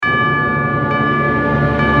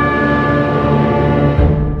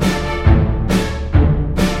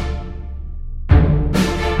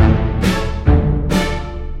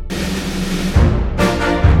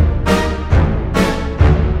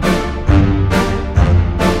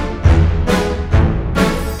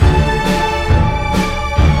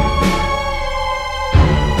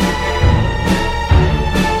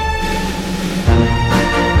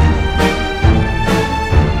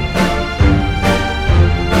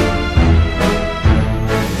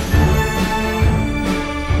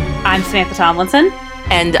Samantha Tomlinson.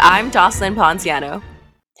 And I'm Jocelyn Ponciano.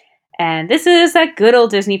 And this is a good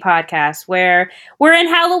old Disney podcast where we're in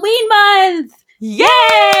Halloween month! Yay!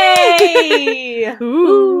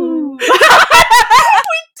 Ooh. We didn't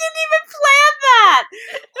even plan that!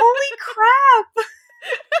 Holy crap!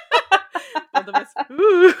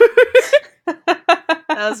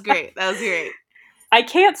 That was great. That was great. I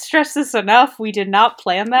can't stress this enough. We did not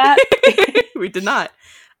plan that. We did not.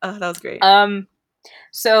 That was great.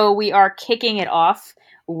 So we are kicking it off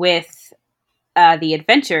with the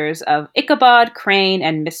adventures of Ichabod, Crane,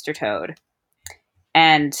 and Mr. Toad.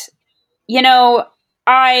 And, you know,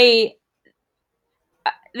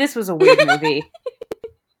 this was a weird movie.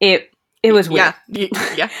 It was weird.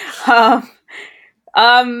 Yeah.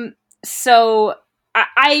 So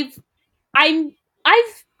I've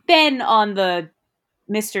been on the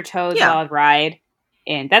Mr. Toad's Wild Ride,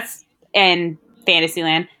 and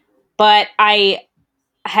Fantasyland, but I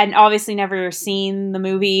had obviously never seen the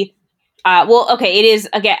movie. It is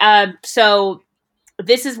again. So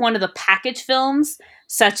this is one of the package films,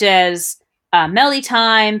 such as Melody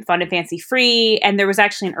Time, Fun and Fancy Free, and there was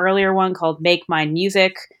actually an earlier one called Make Mine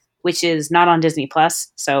Music, which is not on Disney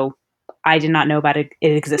Plus. So I did not know about it.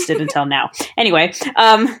 It existed until now. Anyway,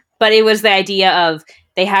 but it was the idea of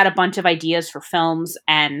they had a bunch of ideas for films,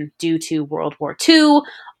 and due to World War II,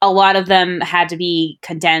 a lot of them had to be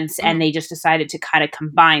condensed, and they just decided to kind of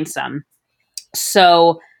combine some.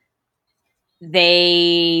 So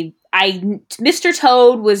Mr.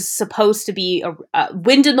 Toad was supposed to be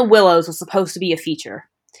Wind in the Willows was supposed to be a feature.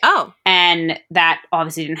 Oh, and that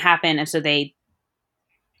obviously didn't happen, and so they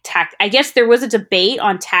I guess there was a debate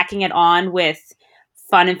on tacking it on with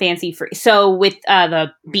Fun and Fancy Free. So with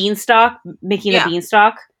the Beanstalk, making the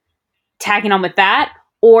Beanstalk, tagging on with that,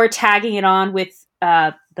 or tagging it on with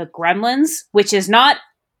the Gremlins, which is not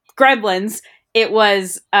Gremlins. It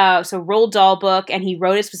was Roald Dahl book, and he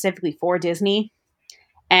wrote it specifically for Disney,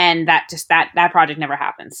 and that project never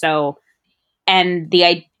happened. So, and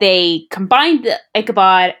they combined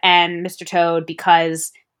Ichabod and Mr. Toad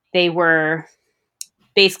because they were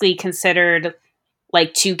basically considered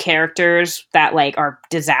like two characters that like are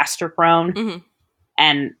disaster prone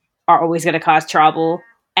and are always going to cause trouble.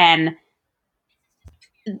 And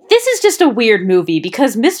this is just a weird movie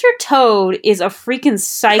because Mr. Toad is a freaking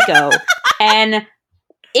psycho and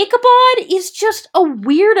Ichabod is just a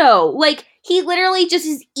weirdo. Like, he literally just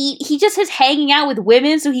is hanging out with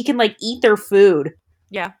women so he can like eat their food.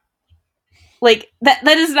 Yeah. Like that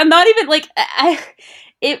is, I'm not even like, I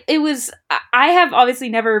have obviously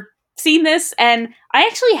never seen this, and I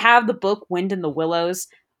actually have the book Wind in the Willows.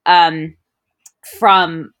 I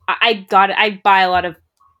buy a lot of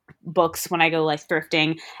books when I go like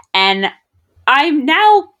thrifting, and I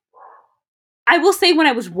will say when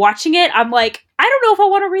I was watching it, I'm like, I don't know if I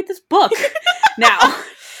want to read this book now.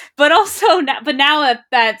 But now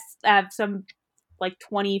that's some like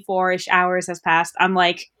 24-ish hours has passed, I'm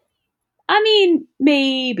like, I mean,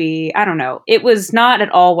 maybe, I don't know. It was not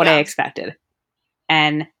at all what I expected.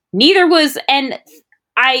 And neither was, and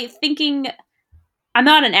I'm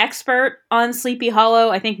not an expert on Sleepy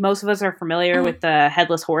Hollow. I think most of us are familiar with the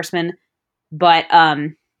Headless Horseman, but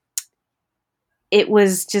it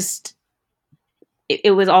was just,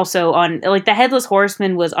 it was also on, like, the Headless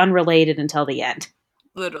Horseman was unrelated until the end.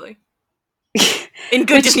 Literally. In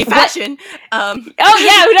good Disney fashion. Oh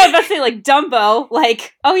yeah, we don't say like Dumbo,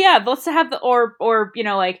 like, oh yeah, let's have or you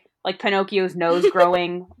know, like Pinocchio's nose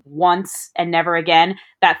growing once and never again.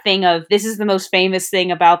 That thing of, this is the most famous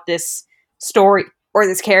thing about this story or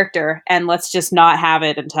this character, and let's just not have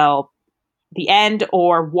it until the end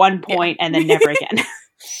or one point and then never again.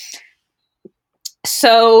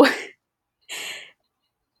 So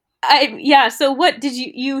so what did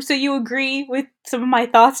you agree with some of my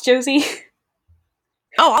thoughts, Josie?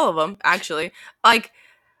 Oh, all of them, actually. Like,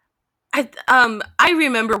 I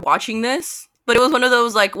remember watching this, but it was one of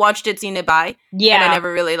those, like, watched it, seen it, bye. Yeah. And I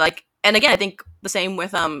never really, like, and again, I think the same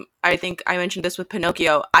with, I think I mentioned this with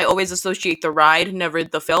Pinocchio. I always associate the ride, never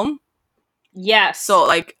the film. Yes. So,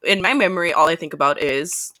 like, in my memory, all I think about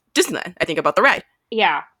is Disneyland. I think about the ride.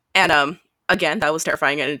 Yeah. And, again, that was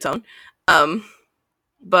terrifying in its own.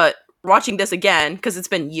 But watching this again, because it's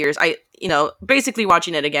been years, basically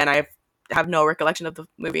watching it again, I have no recollection of the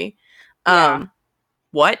movie.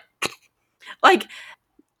 What? Like,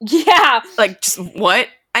 yeah. Like, just what?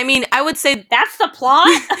 I mean, I would say that's the plot?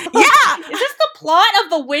 Yeah! Is this the plot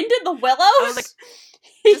of The Wind in the Willows? I was like,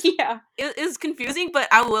 yeah. It is confusing, but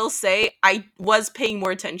I will say I was paying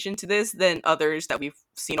more attention to this than others that we've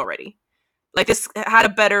seen already. Like, this had a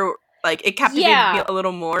better, like, it captivated me a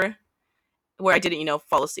little more, where I didn't,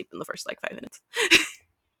 fall asleep in the first, like, 5 minutes.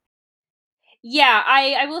 Yeah,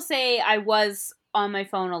 I will say I was on my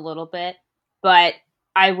phone a little bit, but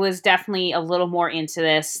I was definitely a little more into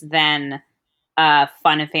this than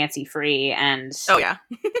Fun and Fancy Free, and Oh yeah.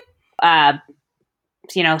 uh,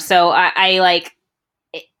 so I like,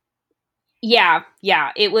 it, yeah,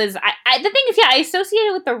 it was. The thing is, yeah, I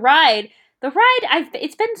associated with the ride. The ride,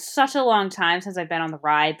 it's been such a long time since I've been on the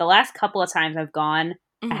ride. The last couple of times I've gone,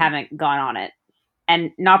 I Mm-hmm. haven't gone on it,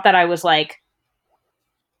 and not that I was like,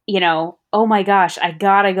 oh my gosh, I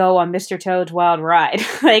gotta go on Mr. Toad's Wild Ride.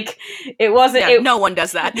 Like, it wasn't, Yeah, no one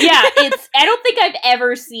does that. yeah, I don't think I've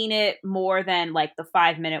ever seen it more than like the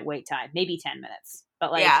 5 minute wait time, maybe 10 minutes.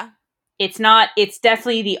 But like, Yeah. it's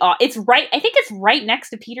definitely it's right, I think it's right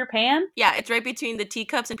next to Peter Pan. Yeah, it's right between the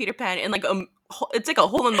teacups and Peter Pan, and like it's like a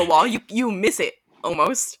hole in the wall. You miss it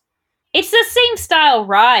almost. It's the same style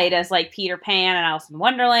ride as like Peter Pan and Alice in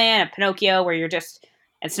Wonderland and Pinocchio,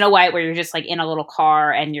 and Snow White, where you're just like in a little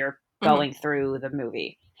car and you're Mm-hmm. going through the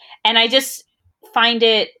movie. And I just find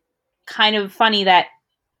it kind of funny that,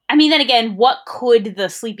 I mean, then again, what could the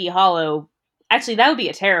Sleepy Hollow? Actually, that would be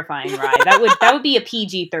a terrifying ride. That would be a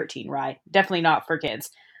PG-13 ride. Definitely not for kids.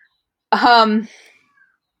 Um,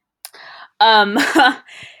 um,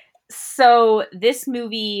 so this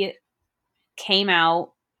movie came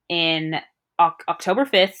out in October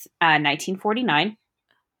 5th, 1949.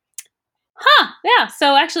 Huh, yeah.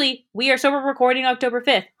 So actually, we're recording October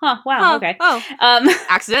 5th. Huh, wow, Huh. okay. Oh, Um,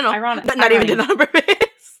 accidental. ironic. Not even done on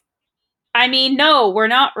purpose. I mean, no, we're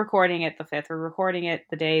not recording it the 5th. We're recording it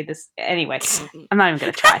the day this. Anyway, I'm not even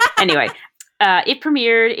going to try. Anyway, it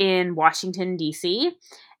premiered in Washington, D.C.,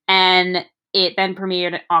 and it then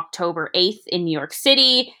premiered October 8th in New York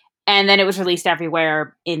City, and then it was released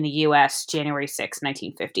everywhere in the U.S. January 6th,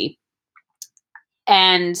 1950.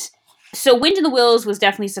 And so Wind in the Willows was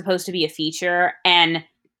definitely supposed to be a feature, and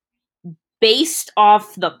based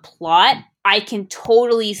off the plot, I can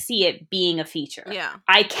totally see it being a feature. Yeah.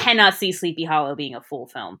 I cannot see Sleepy Hollow being a full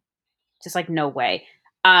film. Just like, no way.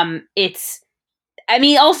 Also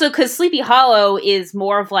because Sleepy Hollow is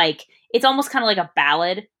more of like, it's almost kind of like a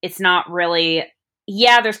ballad. It's not really,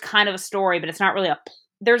 yeah, there's kind of a story, but it's not really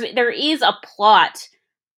there is a plot,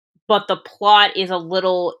 but the plot is a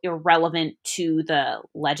little irrelevant to the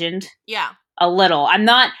legend. Yeah. A little. I'm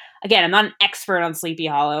not an expert on Sleepy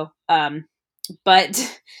Hollow.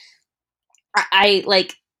 But I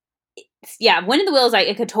like, yeah, Wind in the Willows,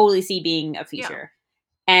 I could totally see being a feature.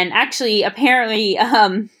 Yeah. And actually, apparently,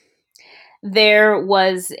 there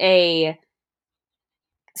was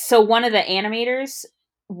one of the animators.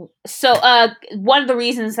 One of the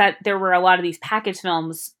reasons that there were a lot of these package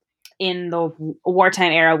films in the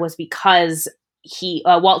wartime era was because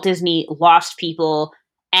Walt Disney lost people,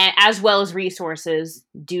 and as well as resources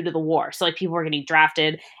due to the war. So like, people were getting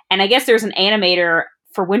drafted, and I guess there's an animator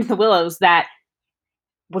for Wind in the Willows that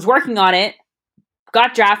was working on it,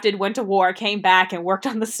 got drafted, went to war, came back, and worked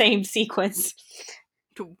on the same sequence.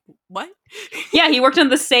 What? Yeah, he worked on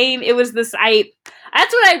the same. It was this.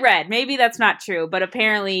 That's what I read. Maybe that's not true, but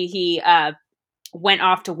apparently he went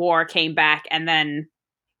off to war, came back, and then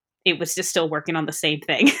it was just still working on the same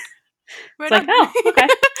thing. Right. It's like, oh, okay.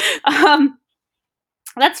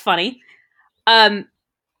 That's funny. But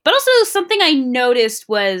also something I noticed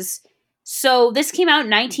was, so this came out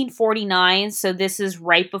in 1949, so this is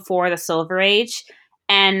right before the Silver Age,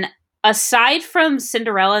 and aside from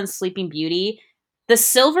Cinderella and Sleeping Beauty, the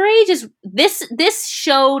Silver Age is this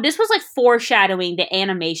was like foreshadowing the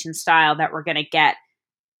animation style that we're gonna get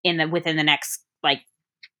within the next like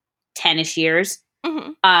 10ish years.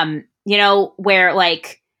 Mm-hmm. Where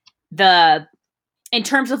like in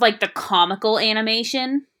terms of like the comical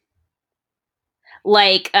animation,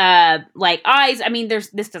 like eyes, I mean, this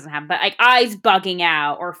doesn't happen, but like eyes bugging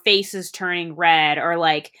out or faces turning red, or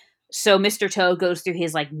like, so Mr. Toad goes through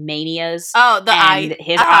his like manias. Oh,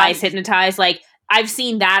 his eyes hypnotized. Like, I've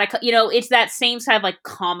seen that. It's that same type of like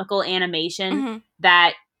comical animation. Mm-hmm.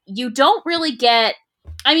 That you don't really get.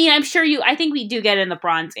 I mean, I think we do get it in the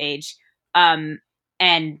Bronze Age, but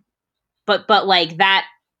like that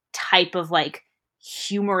type of like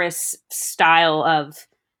humorous style of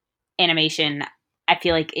animation, I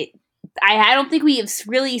feel like it. I don't think we have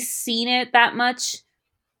really seen it that much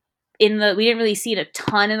we didn't really see it a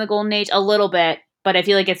ton in the Golden Age, a little bit, but I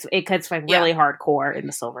feel like it gets like really hardcore in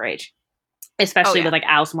the Silver Age, especially with like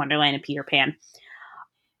Alice in Wonderland and Peter Pan.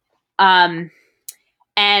 And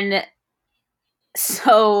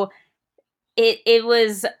so it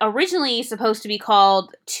was originally supposed to be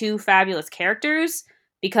called Two Fabulous Characters,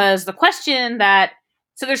 because the question that,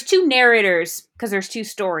 so there's two narrators because there's two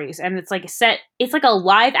stories, and it's like a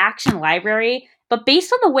live action library, but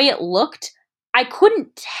based on the way it looked, I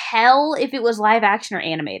couldn't tell if it was live action or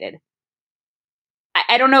animated.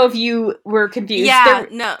 I don't know if you were confused. Yeah,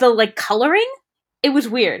 no. The, like, coloring? It was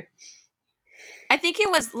weird. I think it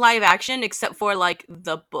was live action, except for, like,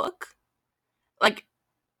 the book. Like,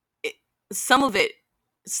 some of it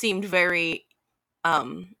seemed very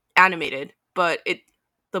animated, but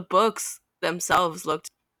the books themselves looked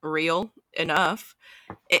real enough.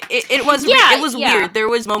 It was Yeah, it was weird. There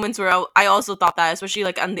was moments where I also thought that, especially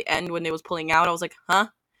like on the end when it was pulling out. I was like, huh?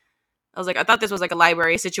 I was like, I thought this was like a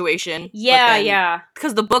library situation. Yeah, yeah.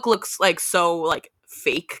 Because the book looks like so like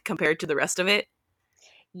fake compared to the rest of it.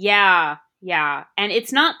 Yeah, yeah. And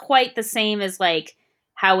it's not quite the same as like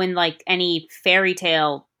how in like any fairy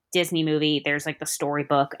tale Disney movie there's like the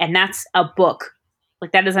storybook, and that's a book.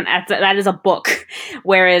 Like that is a book.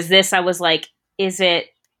 Whereas this, I was like, is it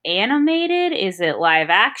animated? Is it live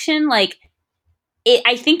action? Like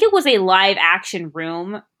I think it was a live action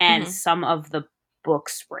room, and some of the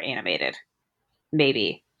books were animated.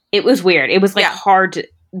 Maybe. It was weird. It was like hard to,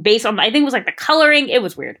 based on, I think it was like the coloring. It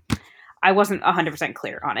was weird. I wasn't 100%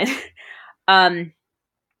 clear on it. And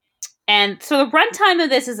so the runtime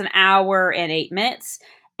of this is 1 hour and 8 minutes,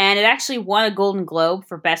 and it actually won a Golden Globe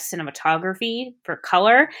for Best Cinematography for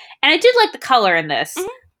color. And I did like the color in this.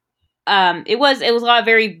 It was a lot of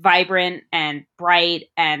very vibrant and bright,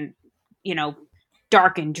 and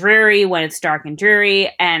dark and dreary when it's dark and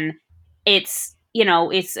dreary, and it's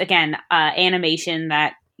it's again animation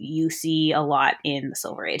that you see a lot in the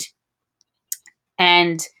Silver Age.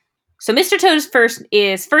 And so Mr. Toad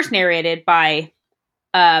is first narrated by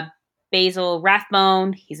Basil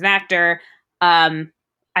Rathbone. He's an actor. I've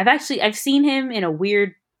seen him in a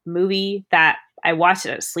weird movie that I watched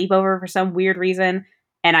at a sleepover for some weird reason,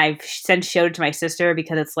 and I've since showed it to my sister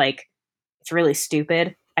because it's really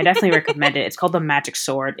stupid. I definitely recommend it. It's called The Magic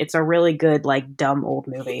Sword. It's a really good, like, dumb old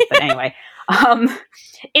movie. But anyway,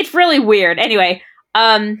 it's really weird. Anyway,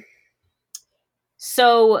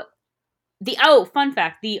 so fun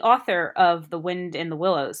fact, the author of The Wind in the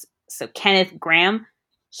Willows, so Kenneth Grahame,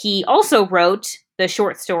 he also wrote the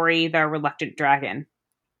short story The Reluctant Dragon.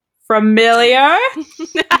 Familiar?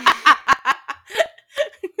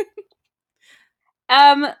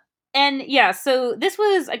 And yeah, so this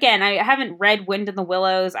was, again, I haven't read Wind in the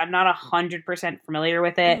Willows. I'm not 100% familiar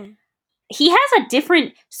with it. He has a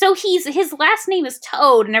different, so his last name is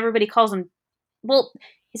Toad, and everybody calls him, well,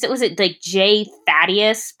 was it like J.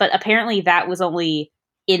 Thaddeus? But apparently that was only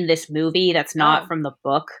in this movie. That's not from the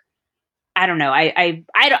book. I don't know. I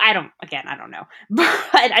don't know.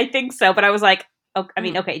 But I think so. But I was like,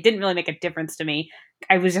 okay, it didn't really make a difference to me.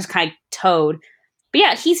 I was just kind of Toad. But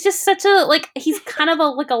yeah, he's just such a, like, he's kind of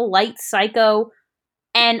a light psycho.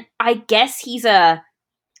 And I guess I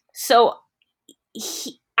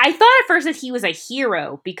thought at first that he was a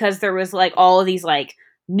hero because there was like all of these like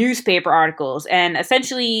newspaper articles, and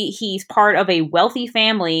essentially he's part of a wealthy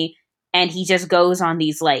family, and he just goes on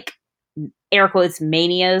these like air quotes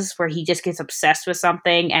manias where he just gets obsessed with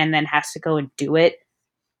something and then has to go and do it.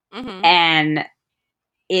 And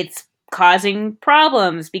it's causing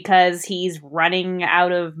problems because he's running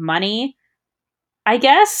out of money, I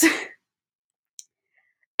guess.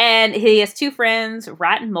 And he has two friends,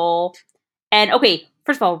 Rat and Mole. And okay,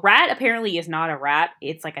 first of all, Rat apparently is not a rat.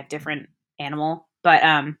 It's like a different animal. But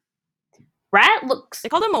Rat looks... They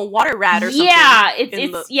called him a water rat or something. Yeah,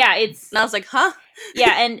 it's... And I was like, huh?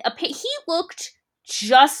 Yeah, and he looked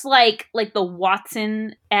just like the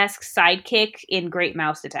Watson-esque sidekick in Great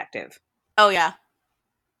Mouse Detective. Oh, yeah.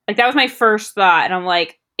 Like, that was my first thought, and I'm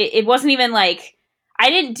like, it wasn't even like... I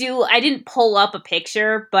didn't pull up a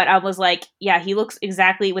picture, but I was like, yeah, he looks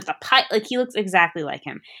exactly with the pie... Like, he looks exactly like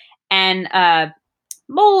him. And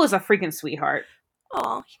Mole is a freaking sweetheart.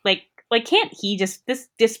 Oh, like can't he just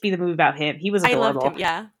be the movie about him? He was adorable. I loved him,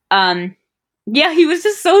 yeah. Yeah, he was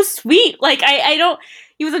just so sweet. Like I don't.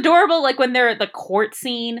 He was adorable. Like when they're at the court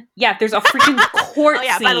scene. Yeah, there's a freaking court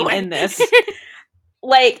scene in this.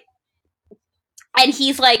 Like, and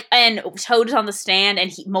he's like, and Toad is on the stand,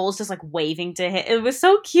 and Mole's just like waving to him. It was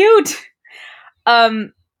so cute.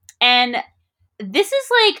 And this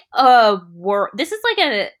is like a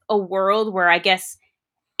world where I guess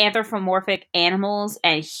anthropomorphic animals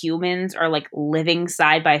and humans are like living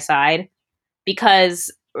side by side,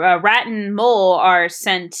 because Rat and Mole are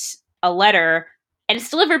sent a letter and it's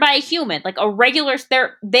delivered by a human, like a regular.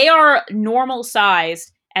 They are normal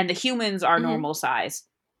sized and the humans are normal sized,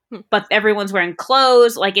 but everyone's wearing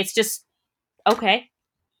clothes. Like, it's just okay,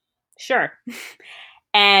 sure.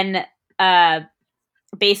 And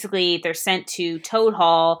basically they're sent to Toad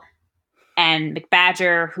Hall, and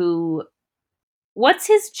McBadger, who, what's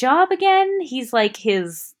his job again? He's like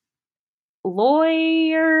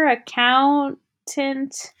lawyer,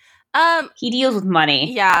 accountant. He deals with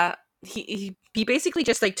money. Yeah, he basically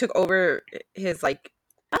just like took over his like.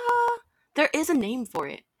 There is a name for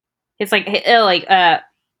it. It's like his like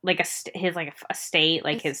a state,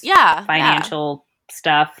 like his financial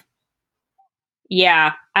stuff.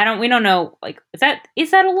 Yeah, we don't know. Like, is that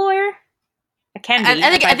a lawyer? It can be.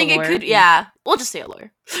 I think it could. Yeah, we'll just say a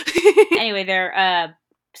lawyer. Anyway,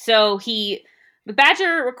 so the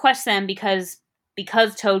Badger requests them because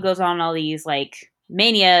Toad goes on all these like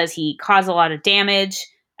manias. He caused a lot of damage,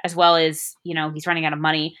 as well as he's running out of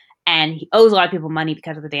money, and he owes a lot of people money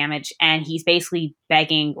because of the damage. And he's basically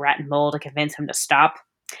begging Rat and Mole to convince him to stop.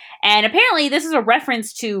 And apparently, this is a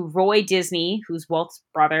reference to Roy Disney, who's Walt's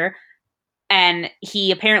brother. And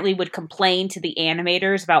he apparently would complain to the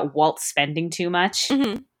animators about Walt spending too much,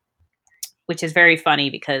 which is very funny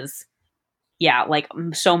because, yeah, like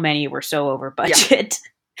so many were so over budget.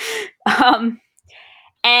 Yeah.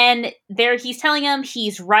 And he's telling him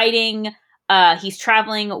he's traveling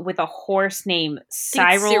with a horse named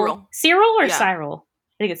Cyril. Cyril or Cyril?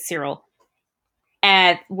 I think it's Cyril.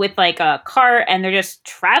 And with like a cart, and they're just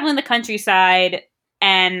traveling the countryside,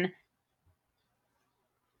 and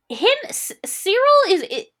Cyril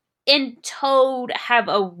and Toad have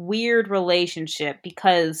a weird relationship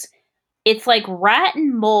because it's like Rat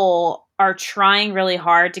and Mole are trying really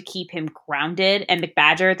hard to keep him grounded, and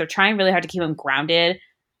McBadger, they're trying really hard to keep him grounded,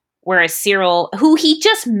 whereas Cyril, who he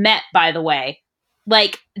just met, by the way,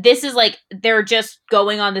 like, this is like, they're just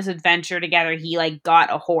going on this adventure together. He like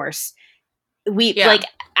got a horse. Like,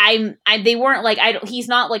 they weren't like, he's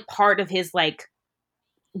not like part of his like,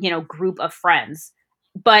 group of friends.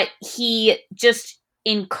 But he just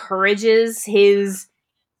encourages his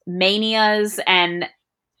manias and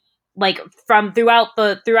like from throughout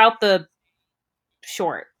the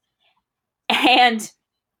short. And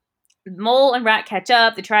Mole and Rat catch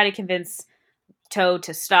up. They try to convince Toad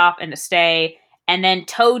to stop and to stay. And then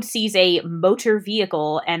Toad sees a motor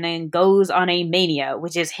vehicle and then goes on a mania,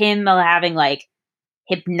 which is him having like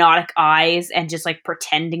hypnotic eyes and just like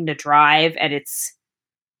pretending to drive. And it's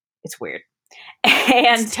weird.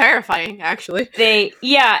 And it's terrifying, actually. They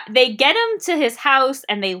get him to his house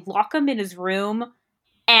and they lock him in his room,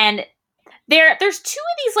 and there's two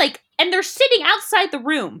of these like, and they're sitting outside the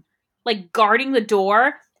room like guarding the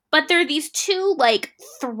door, but there are these two like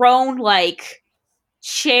thrown like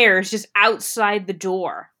chairs just outside the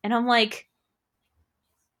door, and I'm like,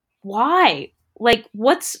 why? Like,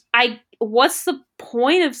 what's the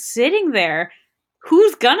point of sitting there?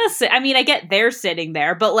 Who's gonna sit? I mean, I get they're sitting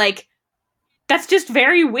there, but like, that's just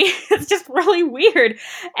very weird. It's just really weird.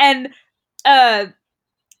 And, but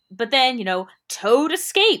then, Toad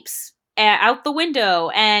escapes out the window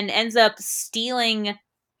and ends up stealing.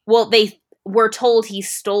 Well, they were told he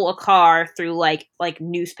stole a car through like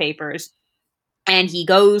newspapers, and he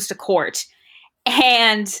goes to court,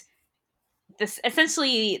 and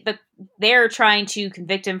they're trying to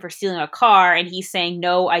convict him for stealing a car, and he's saying,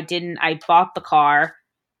 no, I didn't. I bought the car.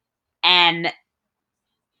 And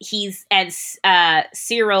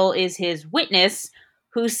Cyril is his witness,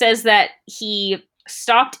 who says that he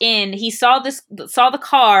saw the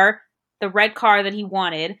car, the red car that he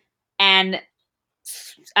wanted, and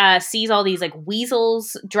sees all these like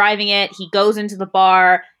weasels driving it. He goes into the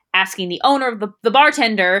bar asking the owner of the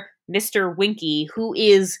bartender, Mr. Winky, who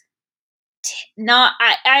is not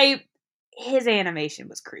his animation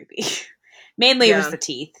was creepy. Mainly it was the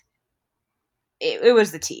teeth. It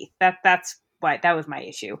was the teeth. That's what that was my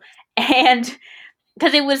issue. And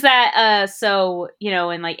because it was that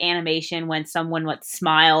in like animation, when someone would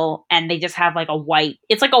smile and they just have like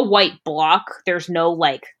it's like a white block, there's no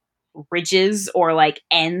like ridges or like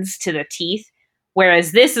ends to the teeth,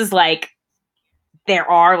 whereas this is like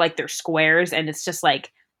there's squares, and it's just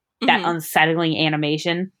like that unsettling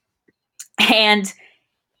animation. And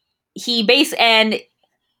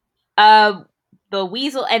the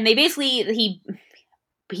weasel, and they basically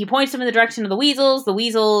he points them in the direction of the weasels. The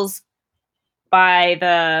weasels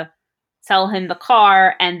sell him the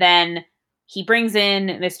car, and then he brings in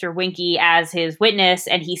Mr. Winky as his witness,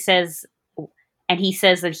 and he says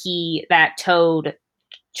that Toad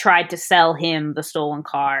tried to sell him the stolen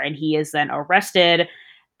car, and he is then arrested.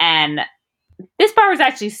 And this part was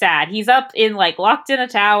actually sad. He's up in like locked in a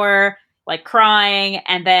tower, like crying,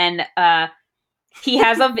 and then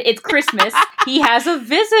it's Christmas. He has a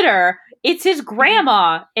visitor. It's his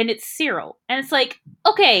grandma, and it's Cyril. And it's like,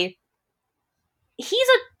 okay, he's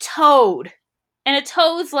a toad. And a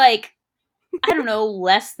toad's like, I don't know,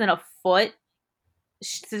 less than a foot.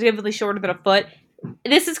 Significantly shorter than a foot.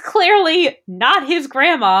 This is clearly not his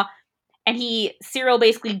grandma. and Cyril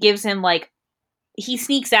basically gives him, like, he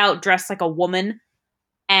sneaks out dressed like a woman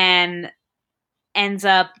and ends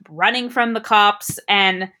up running from the cops.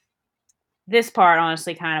 And this part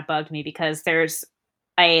honestly kind of bugged me because there's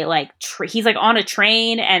a, like, he's, like, on a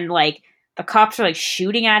train and, like, the cops are, like,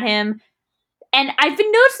 shooting at him. And I've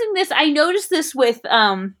been noticing this. I noticed this with,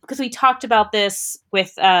 because we talked about this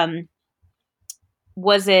with,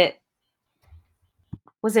 was it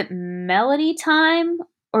Melody Time?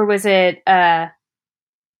 Or was it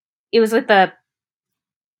was with the,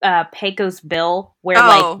 Pecos Bill, where,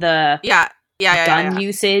 like, the gun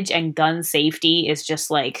usage and gun safety is just,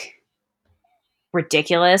 like,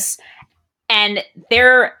 ridiculous. And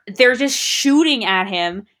they're just shooting at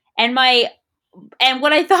him. And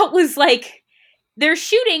what I thought was, like, they're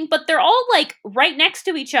shooting, but they're all, like, right next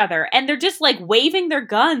to each other, and they're just, like, waving their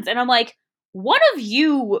guns, and I'm like, one of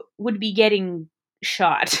you would be getting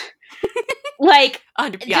shot. Like,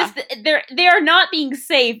 just, they are not being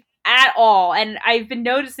safe at all. And I've been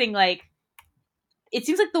noticing, like, it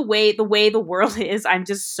seems like the way the world is, I'm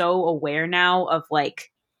just so aware now of,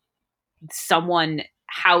 like,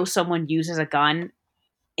 how someone uses a gun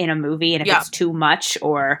in a movie, and if it's too much,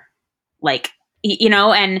 or, like,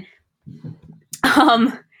 and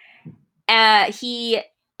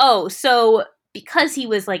so because he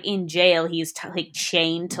was, like, in jail, he's like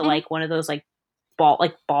chained to, like, one of those, like,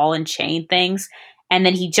 ball and chain things, and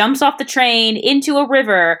then he jumps off the train into a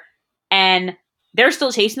river, and they're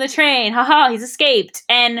still chasing the train. Haha, he's escaped.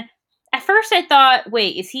 And at first I thought,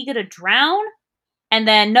 wait, is he gonna drown? And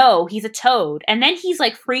then no, he's a toad. And then he's,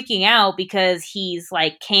 like, freaking out because he's,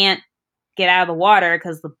 like, can't get out of the water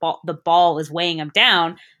because the ball is weighing him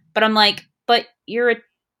down. But I'm like, but you're a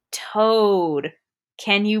toad.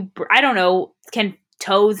 Can you? I don't know. Can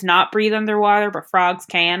toads not breathe underwater, but frogs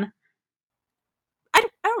can? I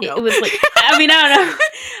don't know. It was like, I mean, I don't know.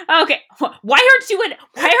 Okay, why aren't you an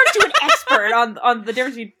expert on the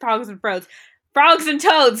difference between frogs and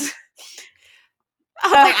toads?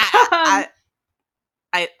 I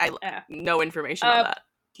no information on that.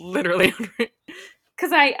 Literally.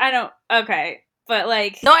 Because I don't. Okay, but,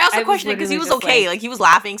 like, no, I also questioned it because he was okay. Like, he was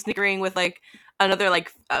laughing, snickering with, like, another,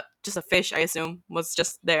 like, just a fish, I assume, was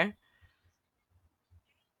just there.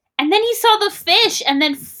 And then he saw the fish and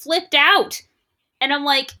then flipped out. And I'm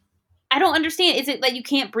like, I don't understand. Is it that you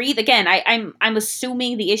can't breathe? Again, I'm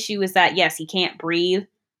assuming the issue is that, yes, he can't breathe,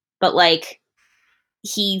 but, like,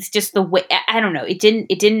 he's just the way. I don't know. It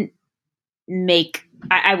didn't make.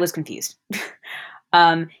 I was confused.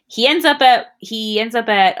 He ends up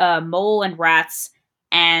at Mole and Rats,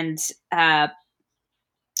 and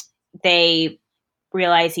they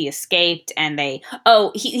realize he escaped, and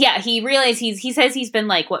he realized he says he's been,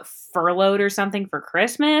 like, what, furloughed or something for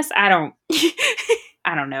Christmas. I don't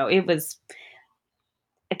know. It was,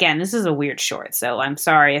 again, this is a weird short, so I'm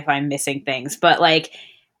sorry if I'm missing things, but, like,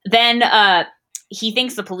 then he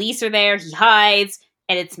thinks the police are there. He hides,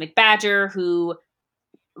 and it's McBadger who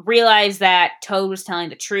realized that Toad was telling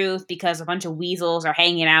the truth because a bunch of weasels are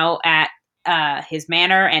hanging out at his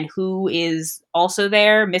manor, and who is also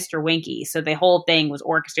there? Mr. Winky. So the whole thing was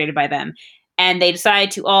orchestrated by them, and they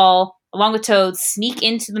decide to all, along with Toad, sneak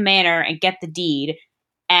into the manor and get the deed.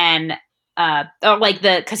 And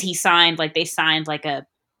because they signed, like,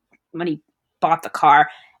 when he bought the car,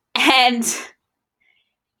 and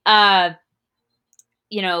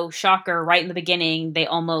shocker, right in the beginning they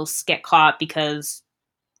almost get caught because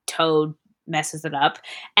Toad messes it up,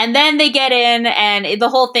 and then they get in, and the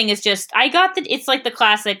whole thing is just, it's like the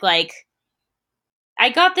classic, like, I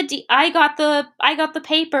got the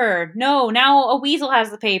paper. No, now a weasel has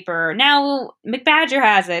the paper. Now McBadger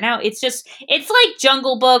has it. Now it's like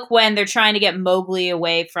Jungle Book when they're trying to get Mowgli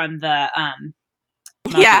away from the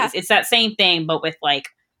monkeys. Yeah, it's that same thing, but with, like,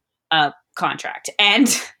 a contract, and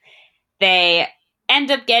they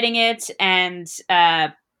end up getting it, and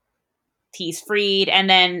he's freed, and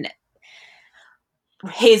then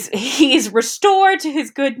he's restored to his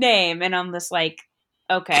good name, and I'm just like,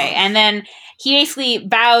 okay. And then he basically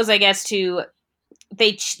vows, I guess, to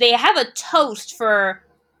they have a toast for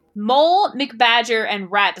Mole, McBadger, and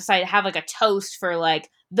Rat decide to have, like, a toast for, like,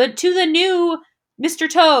 the new Mr.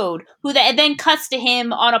 Toad, who then cuts to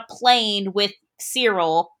him on a plane with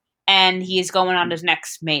Cyril, and he's going on his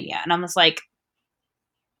next mania, and I'm just like,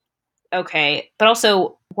 okay, but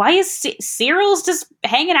also, why is Cyril's just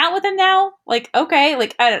hanging out with him now? Like, okay,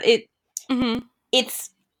 like, it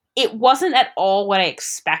wasn't at all what I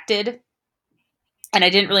expected, and I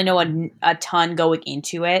didn't really know a ton going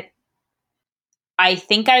into it. I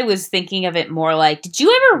think I was thinking of it more like, did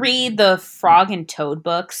you ever read the Frog and Toad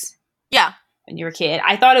books? Yeah. When you were a kid?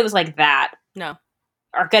 I thought it was like that. No.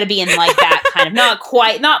 are going to be in like that kind of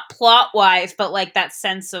not plot wise, but like that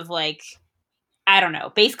sense of like, I don't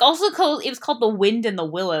know. Basically, also it was called The Wind and the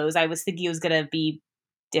Willows. I was thinking it was going to be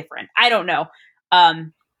different. I don't know.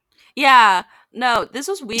 Yeah, no, this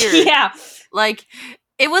was weird. Yeah, like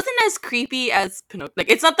it wasn't as creepy as Pinocchio. Like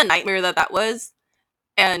it's not the nightmare that was,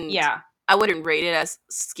 and yeah, I wouldn't rate it as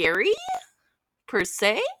scary per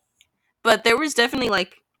se. But there was definitely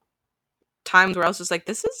like times where I was just like,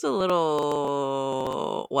 this is a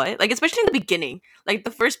little what? Like especially in the beginning, like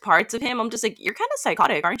the first parts of him, I'm just like, you're kind of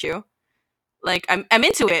psychotic, aren't you? Like I'm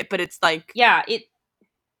into it, but it's like, yeah.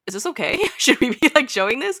 Is this okay? Should we be like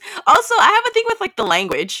showing this? Also, I have a thing with like the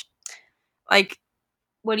language. Like,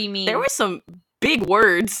 What do you mean? there were some big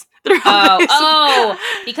words throughout Oh,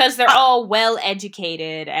 because they're all well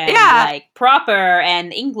educated and like proper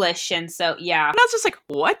and English, and so yeah. And I was just like,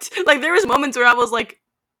 what? Like there was moments where I was like,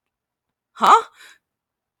 huh?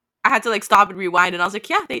 I had to like stop and rewind, and I was like,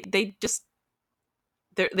 yeah, they just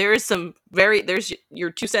there is some there's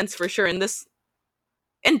your 2 cents for sure in this,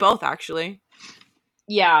 in both actually.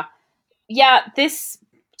 Yeah, this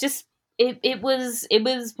just it was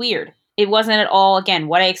weird. It wasn't at all, again,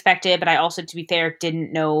 what I expected, but I also, to be fair,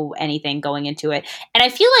 didn't know anything going into it. And I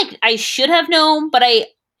feel like I should have known, but I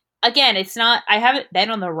haven't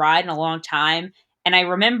been on the ride in a long time. And I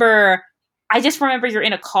just remember you're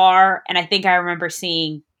in a car, and I think I remember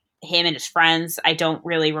seeing him and his friends. I don't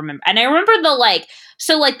really remember. And I remember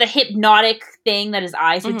the hypnotic thing that his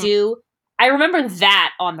eyes would do. I remember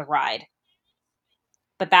that on the ride.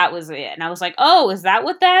 But that was it. And I was like, oh, is that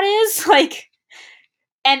what that is? Like,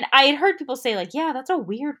 and I had heard people say, like, yeah, that's a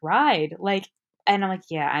weird ride. Like, and I'm like,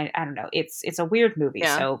 yeah, I don't know. It's a weird movie,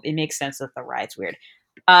 so it makes sense that the ride's weird.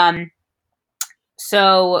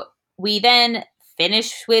 So we then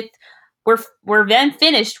finish with we're then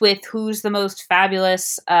finished with who's the most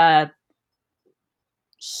fabulous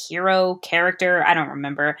hero character. I don't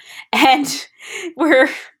remember. And we're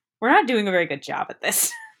not doing a very good job at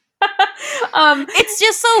this. It's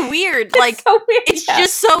just so weird. Like so weird, it's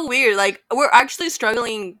just so weird. Like we're actually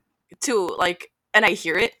struggling to like, and I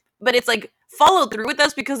hear it, but it's like follow through with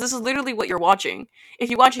us because this is literally what you're watching.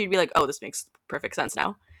 If you watch it, you'd be like, oh, this makes perfect sense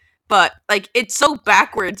now. But like it's so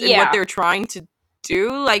backwards in what they're trying to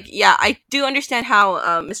do. Like, yeah, I do understand how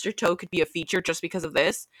Mr. Toe could be a feature just because of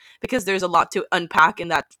this, because there's a lot to unpack in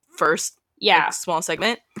that first like, small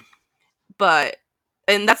segment. But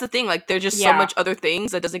and that's the thing, like there's just so much other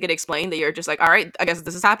things that doesn't get explained that you're just like, all right, I guess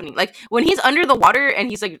this is happening. Like when he's under the water and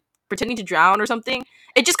he's like pretending to drown or something,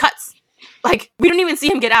 it just cuts. Like we don't even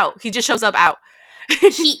see him get out. He just shows up out.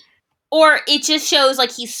 Or it just shows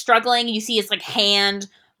like he's struggling, and you see his like hand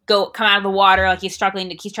come out of the water, like he's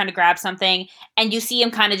struggling, he's trying to grab something, and you see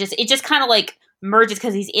him kind of it just kind of like merges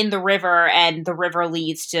because he's in the river, and the river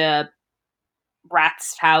leads to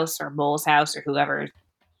Rat's house or Mole's house or whoever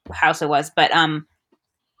house it was. But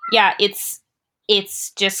yeah, it's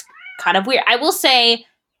just kind of weird. I will say,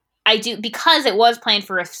 I do, because it was planned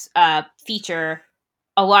for a feature,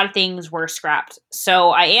 a lot of things were scrapped. So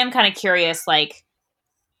I am kind of curious, like,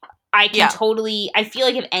 I can totally, I feel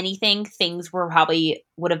like if anything, things would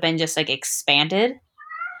have been just like expanded.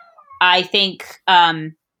 I think,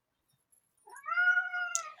 I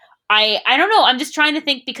don't know. I'm just trying to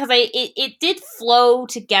think, because it did flow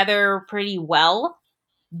together pretty well,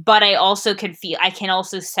 but I also I can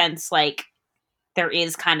also sense like there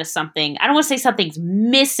is kind of something, I don't want to say something's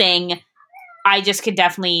missing. I just could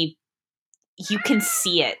definitely, you can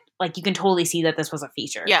see it. Like you can totally see that this was a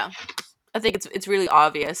feature. Yeah. I think it's really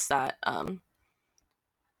obvious that no,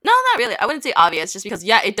 not really. I wouldn't say obvious, just because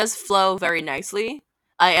it does flow very nicely.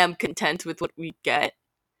 I am content with what we get,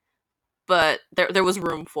 but there was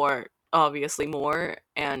room for obviously more,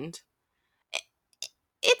 and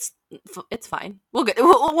it's fine.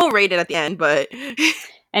 We'll rate it at the end, but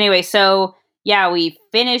anyway, so yeah, we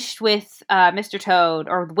finished with Mr. Toad,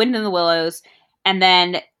 or Wind in the Willows, and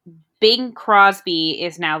then Bing Crosby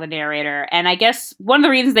is now the narrator. And I guess one of the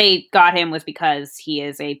reasons they got him was because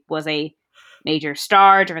he was a major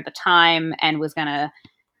star during the time, and was gonna,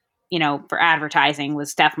 for advertising,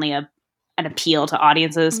 was definitely an appeal to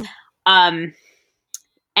audiences. And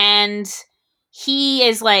he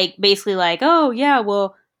is like basically like, oh yeah,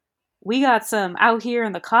 well, we got some out here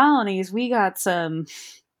in the colonies, we got some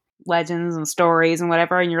legends and stories and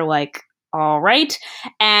whatever, and you're like, all right.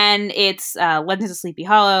 And it's Legends of Sleepy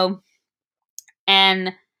Hollow.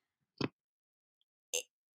 And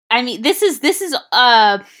I mean, this is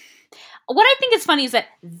what I think is funny is that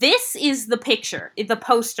this is the picture, the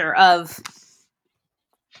poster of,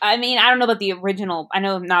 I mean, I don't know about the original, I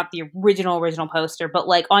know not the original poster, but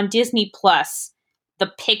like on Disney Plus, the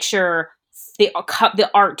picture the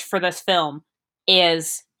art for this film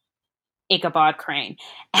is Ichabod Crane.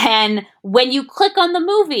 And when you click on the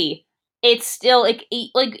movie, it's still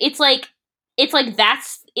it's like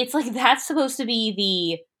that's supposed to be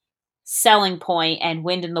the selling point, and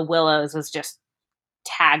Wind in the Willows was just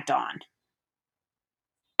tagged on.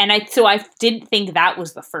 And I didn't think that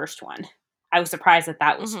was the first one. I was surprised that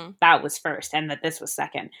that was first and that this was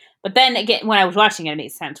second. But then again, when I was watching it, it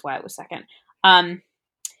made sense why it was second.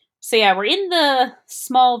 So yeah, we're in the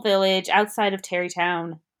small village outside of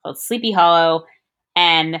Tarrytown called Sleepy Hollow,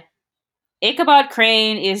 and Ichabod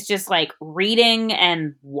Crane is just like reading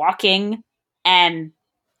and walking, and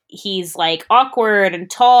he's like awkward and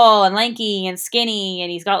tall and lanky and skinny,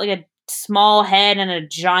 and he's got like a small head and a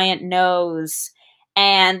giant nose.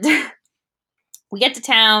 And we get to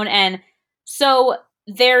town, and so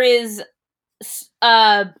there is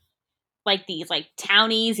like these like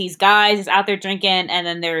townies, these guys out there drinking, and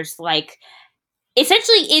then there's like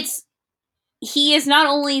essentially he is not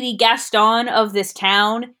only the Gaston of this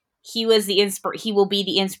town, he will be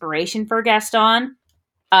the inspiration for Gaston.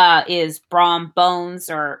 Is Brom Bones,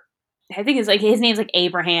 or I think it's like his name's like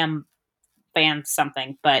Abraham Van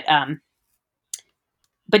something, but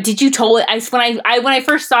did you totally when I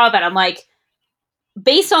first saw that, I'm like,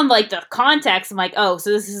 based on like the context, I'm like, oh, so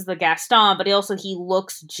this is the Gaston, but he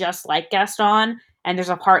looks just like Gaston. And there's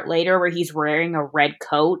a part later where he's wearing a red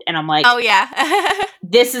coat, and I'm like, oh yeah,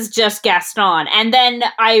 this is just Gaston. And then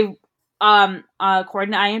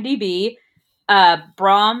according to IMDb,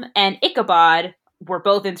 Brom and Ichabod were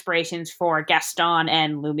both inspirations for Gaston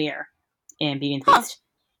and Lumiere in Beauty and the Beast.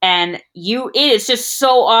 And it is just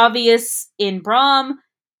so obvious in Brom.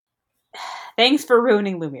 Thanks for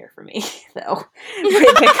ruining Lumiere for me, though.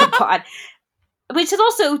 With Ichabod. Which is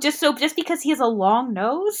also just because he has a long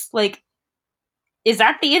nose, like, is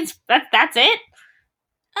that that's it?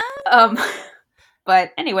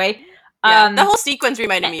 But anyway, the whole sequence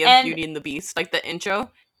reminded me of Beauty and the Beast, like the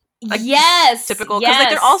intro. Like, yes, typical, because like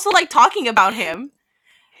they're also like talking about him.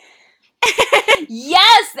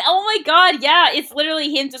 Yes, oh my god, yeah, it's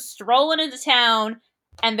literally him just strolling into town,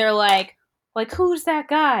 and they're like, who's that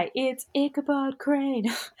guy? It's Ichabod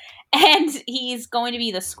Crane. And he's going to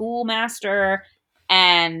be the schoolmaster,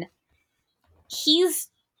 and he's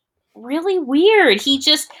really weird. He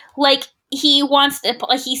just, like, he wants to,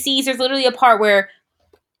 like, he sees there's literally a part where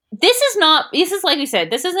this is like we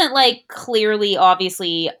said, this isn't like clearly,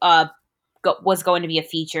 obviously, was going to be a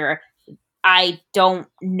feature. I don't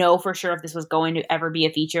know for sure if this was going to ever be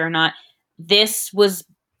a feature or not. This was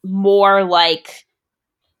more like,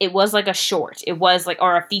 it was like a short. It was like,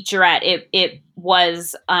 or a featurette. It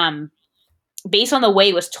was based on the way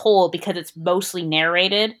it was told, because it's mostly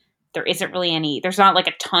narrated. There's not like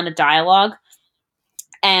a ton of dialogue.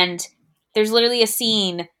 And there's literally a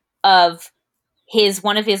scene of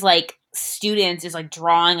one of his like students is like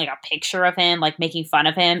drawing like a picture of him, like making fun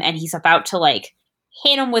of him, and he's about to like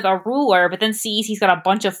hit him with a ruler, but then sees he's got a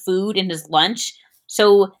bunch of food in his lunch.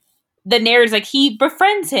 So the narrator's like, he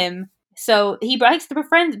befriends him. So he likes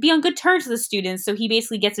to be on good terms with the students. So he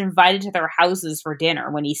basically gets invited to their houses for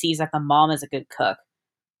dinner when he sees that the mom is a good cook.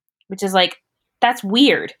 Which is like, that's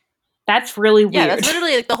weird. That's really weird. Yeah, that's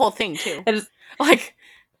literally like the whole thing too. It is like,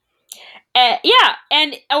 yeah,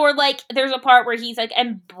 or like there's a part where he's like,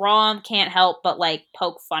 and Brom can't help but like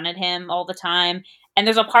poke fun at him all the time. And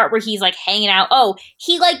there's a part where he's like hanging out. Oh,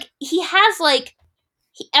 he has like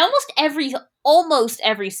almost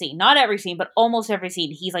every scene, not every scene, but almost every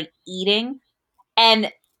scene, he's like eating. And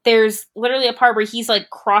there's literally a part where he's like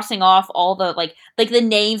crossing off all the like the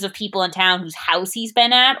names of people in town whose house he's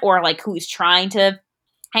been at, or like who he's trying to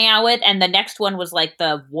hang out with. And the next one was like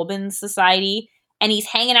the Women's Society. And he's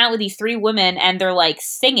hanging out with these 3 women, and they're like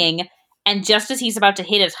singing. And just as he's about to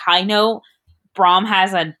hit his high note, Brom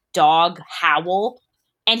has a dog howl,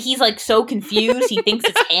 and he's like so confused. He thinks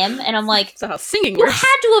it's him, and I'm like, so how singing you works.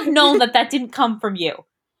 had to have known that didn't come from you.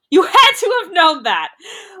 You had to have known that.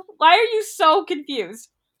 Why are you so confused?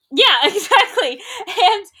 Yeah, exactly.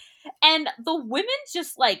 And the women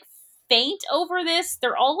just like faint over this.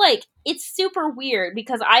 They're all like, it's super weird,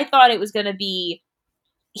 because I thought it was gonna be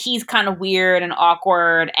he's kind of weird and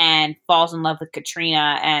awkward and falls in love with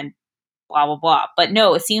Katrina and blah blah blah. But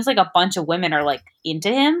no, it seems like a bunch of women are like into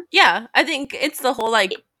him. Yeah, I think it's the whole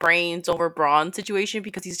like brains over brawn situation,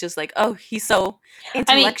 because he's just like, oh, he's so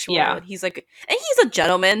intellectual. Yeah. And he's like, and he's a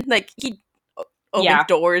gentleman. Like, he opens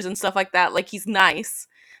doors and stuff like that. Like, he's nice,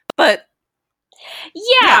 but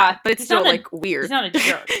but it's still like weird. He's not a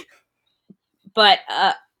jerk. but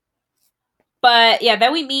yeah,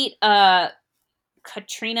 then we meet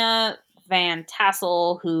Katrina Van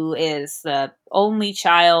Tassel, who is the only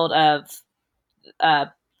child of uh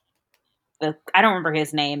I don't remember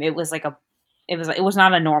his name. It was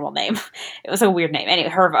not a normal name. It was a weird name. Anyway,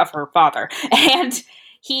 of her father, and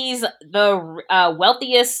he's the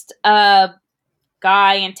wealthiest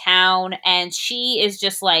guy in town, and she is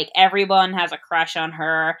just like everyone has a crush on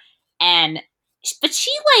her, but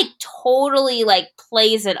she like totally like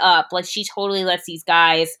plays it up, like she totally lets these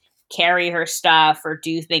guys carry her stuff or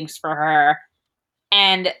do things for her,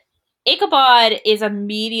 and Ichabod is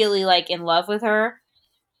immediately like in love with her,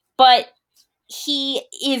 but he's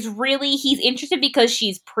interested because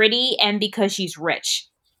she's pretty and because she's rich.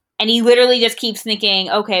 And he literally just keeps thinking,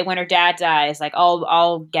 okay, when her dad dies, like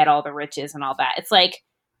I'll get all the riches and all that. It's like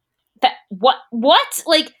that what?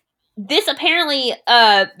 Like this apparently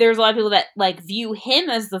there's a lot of people that like view him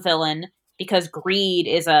as the villain because greed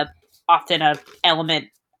is often a element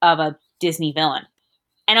of a Disney villain.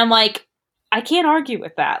 And I'm like, I can't argue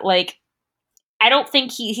with that. Like I don't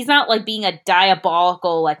think he's not like being a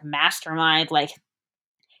diabolical like mastermind. Like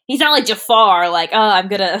he's not like Jafar. Like I'm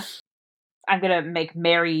gonna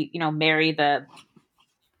marry the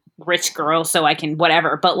rich girl so I can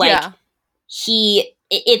whatever. But like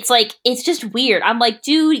it's like it's just weird. I'm like,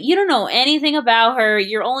 dude, you don't know anything about her.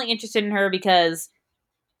 You're only interested in her because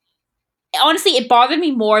honestly, it bothered me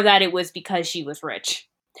more that it was because she was rich.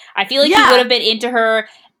 I feel like he would have been into her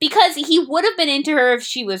because he would have been into her if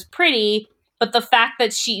she was pretty. But the fact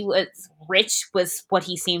that she was rich was what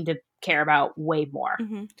he seemed to care about way more.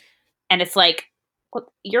 Mm-hmm. And it's like,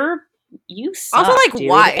 well, you suck, also like, dude.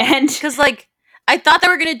 why? And because like I thought they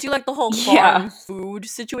were gonna do like the whole farm food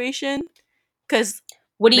situation. Because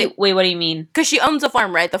what do you mean? Because she owns a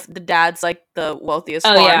farm, right? The dad's like the wealthiest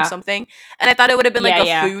farm, something. And I thought it would have been like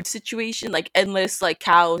a food situation, like endless like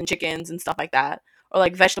cows and chickens and stuff like that, or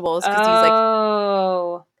like vegetables. Because he's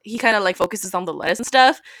like he kind of like focuses on the lettuce and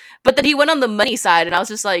stuff, but then he went on the money side, and I was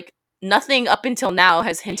just like, nothing up until now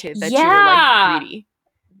has hinted that you were like greedy.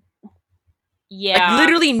 Like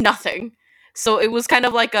literally nothing. So it was kind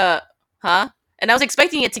of like a and I was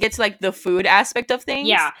expecting it to get to like the food aspect of things.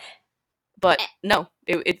 Yeah, but no,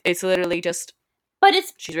 it's literally just. But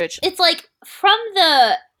she's rich. It's like from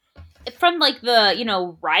like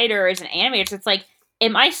the writers and animators. It's like,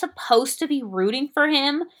 am I supposed to be rooting for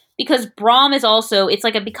him? Because Braum is also, it's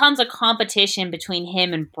like it becomes a competition between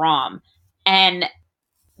him and Braum.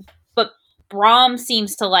 But Braum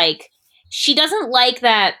seems to like, she doesn't like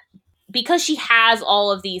that because she has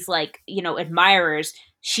all of these like, admirers.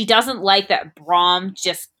 She doesn't like that Braum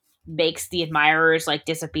just makes the admirers like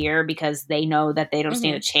disappear because they know that they don't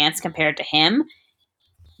stand a chance compared to him.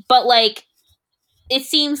 But like, it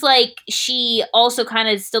seems like she also kind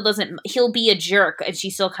of still doesn't, he'll be a jerk and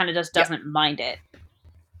she still kind of just doesn't mind it.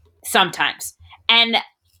 Sometimes. And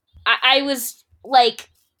I was like,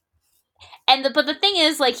 but the thing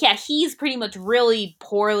is, like, yeah, he's pretty much really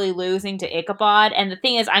poorly losing to Ichabod. And the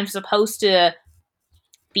thing is, I'm supposed to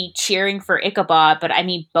be cheering for Ichabod, but I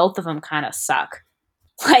mean, both of them kind of suck.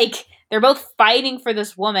 Like, they're both fighting for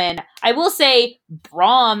this woman. I will say,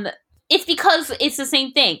 Braum, it's because it's the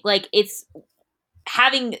same thing. Like, it's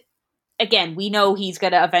having, again, we know he's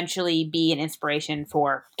going to eventually be an inspiration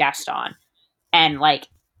for Gaston. And, like,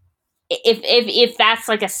 if that's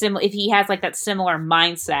like if he has like that similar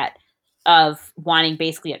mindset of wanting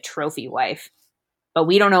basically a trophy wife, but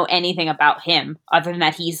we don't know anything about him other than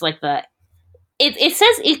that he's like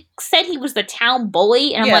it said he was the town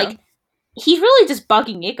bully, and I'm like, he's really just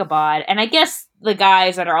bugging Ichabod, and I guess the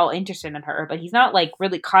guys that are all interested in her, but he's not like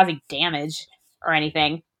really causing damage or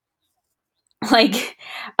anything. Like,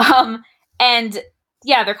 and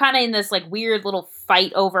yeah, they're kind of in this like weird little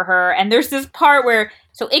fight over her, and there's this part where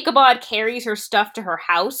Ichabod carries her stuff to her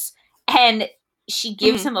house, and she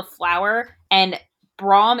gives him a flower, and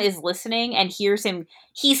Braum is listening and hears him.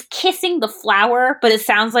 He's kissing the flower, but it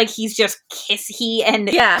sounds like he's just he and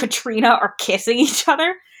Katrina are kissing each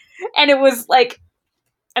other, and it was like,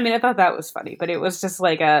 I mean, I thought that was funny, but it was just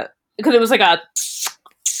like because it was like a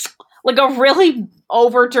really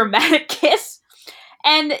over dramatic kiss.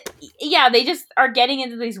 And yeah, they just are getting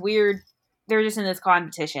into these weird, they're just in this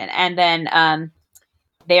competition. And then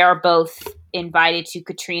they are both invited to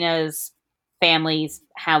Katrina's family's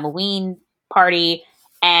Halloween party.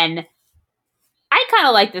 And I kind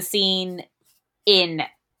of like the scene in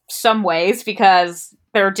some ways because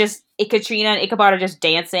they're just, Katrina and Ichabod are just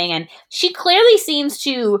dancing. And she clearly seems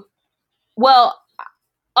to, well,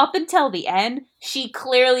 up until the end, she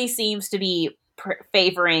clearly seems to be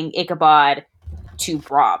favoring Ichabod to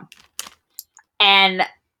Braum. And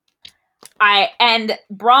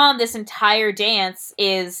Braum, this entire dance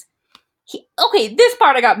is, this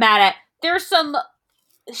part I got mad at. There's some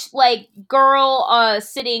like girl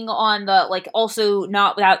sitting on the like also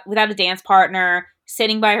not without a dance partner,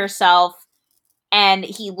 sitting by herself, and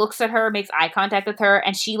he looks at her, makes eye contact with her,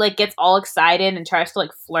 and she like gets all excited and tries to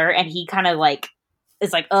like flirt, and he kind of like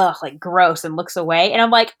is like ugh, like gross, and looks away, and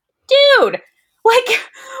I'm like, dude, like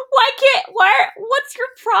what's your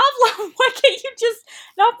problem? Why can't you just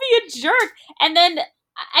not be a jerk? And then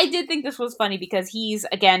I did think this was funny because he's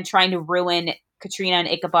again trying to ruin Katrina and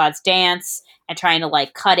Ichabod's dance and trying to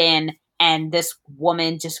like cut in, and this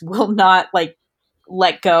woman just will not like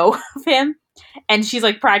let go of him, and she's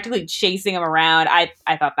like practically chasing him around. I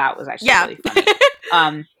thought that was actually really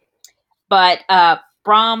funny. But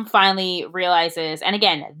Brom finally realizes, and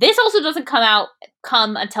again, this also doesn't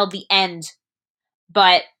come until the end,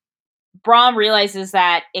 but Brom realizes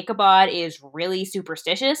that Ichabod is really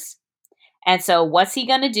superstitious. And so what's he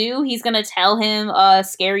gonna do? He's gonna tell him a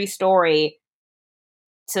scary story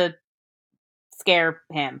to scare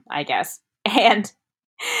him, I guess. But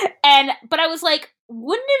I was like,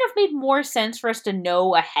 wouldn't it have made more sense for us to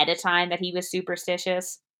know ahead of time that he was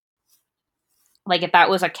superstitious? Like if that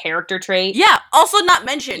was a character trait. Yeah, also not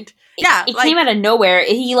mentioned. It came out of nowhere.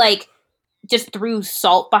 He like just threw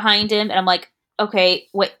salt behind him, and I'm like, okay,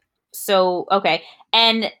 wait, so okay.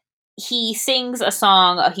 And he sings a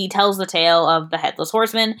song, he tells the tale of the Headless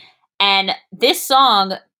Horseman, and this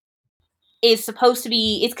song is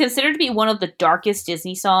it's considered to be one of the darkest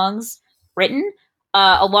Disney songs written,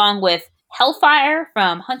 along with Hellfire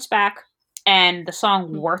from Hunchback and the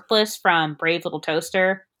song Worthless from Brave Little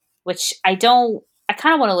Toaster, which I kind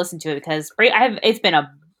of want to listen to it because it's been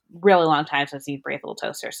a really long time since I've seen Brave Little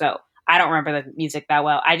Toaster, so I don't remember the music that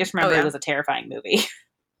well. I just remember it was a terrifying movie.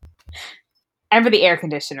 I remember the air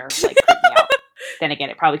conditioner like creeped me out. Then again,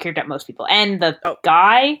 it probably creeped out most people. And the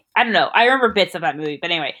guy, I don't know. I remember bits of that movie, but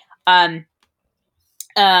anyway. And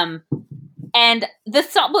the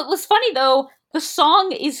song. What was funny though, the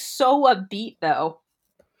song is so upbeat though.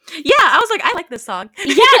 Yeah, I was like, I like this song.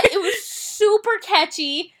 Yeah, it was super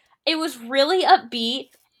catchy. It was really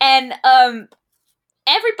upbeat, and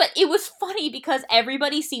it was funny because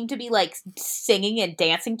everybody seemed to be like singing and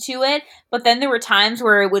dancing to it, but then there were times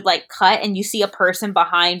where it would like cut and you see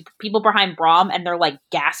people behind Brom, and they're like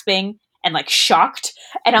gasping and like shocked,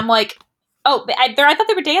 and I'm like, oh, I thought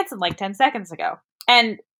they were dancing like 10 seconds ago.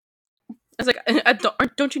 And I was like,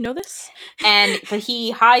 don't you know this? But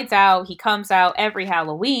he hides out. He comes out every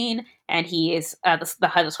Halloween, and he is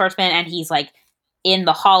the Headless Horseman, and he's like in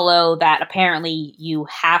the hollow that apparently you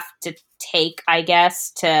have to take, I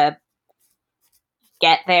guess, to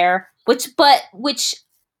get there. Which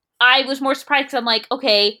I was more surprised because I'm like,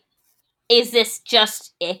 okay, is this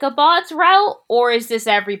just Ichabod's route, or is this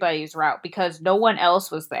everybody's route? Because no one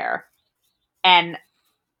else was there, and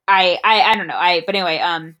I don't know. But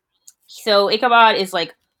anyway, so Ichabod is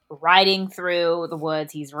like riding through the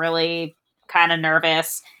woods. He's really kind of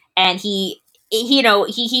nervous, and he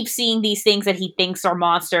keeps seeing these things that he thinks are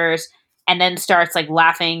monsters, and then starts like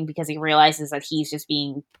laughing because he realizes that he's just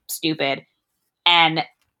being stupid. And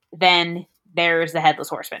then there's the Headless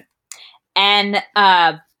Horseman, and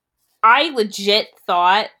I legit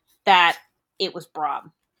thought that it was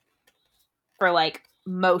Brom for like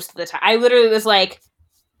most of the time. I literally was like,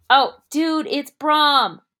 oh, dude, it's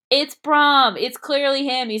Brom. It's Brom. It's clearly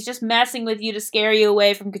him. He's just messing with you to scare you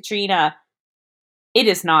away from Katrina. It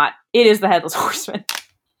is not. It is the Headless Horseman.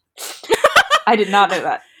 I did not know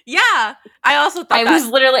that. Yeah, I also thought I was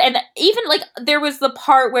literally, and even like there was the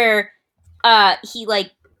part where he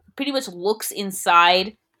like pretty much looks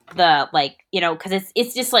inside the like, because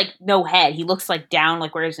it's just like no head. He looks like down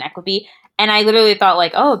like where his neck would be. And I literally thought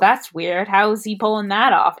like, oh, that's weird. How is he pulling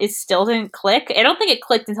that off? It still didn't click. I don't think it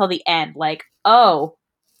clicked until the end. Like, oh,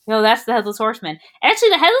 that's the Headless Horseman. And actually,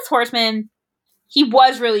 the Headless Horseman, he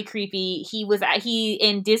was really creepy. He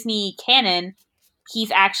in Disney canon, he's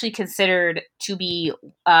actually considered to be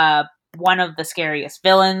one of the scariest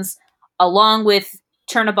villains, along with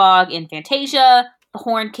Chernabog in Fantasia, the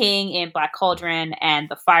Horn King in Black Cauldron, and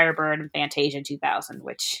the Firebird in Fantasia 2000,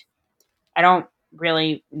 which I don't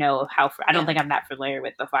really know I don't think I'm that familiar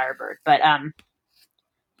with the Firebird, but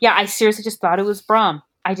yeah, I seriously just thought it was Brom.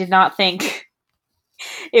 I did not think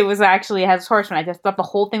it was actually a Headless Horseman. I just thought the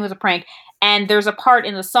whole thing was a prank. And there's a part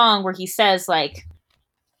in the song where he says like,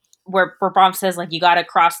 where Brom says like, you gotta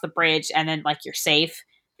cross the bridge and then like you're safe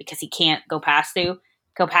because he can't go past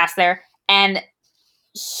there. And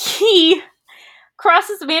he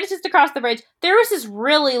manages to cross the bridge. There was this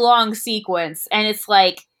really long sequence, and it's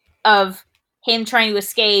like of him trying to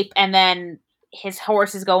escape, and then his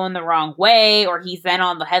horse is going the wrong way, or he's then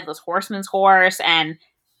on the Headless Horseman's horse, and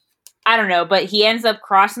I don't know, but he ends up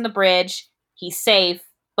crossing the bridge. He's safe,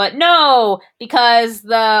 But no, because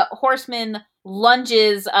the horseman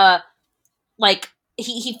lunges, like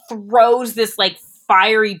he throws this like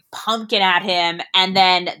fiery pumpkin at him, and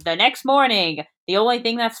then the next morning, the only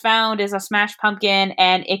thing that's found is a smashed pumpkin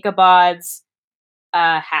and Ichabod's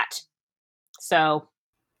hat. So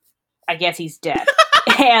I guess he's dead.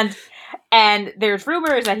 and there's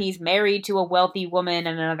rumors that he's married to a wealthy woman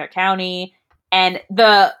in another county. And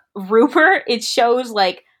the rumor, it shows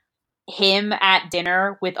like him at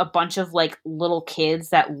dinner with a bunch of like little kids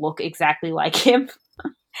that look exactly like him.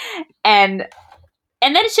 and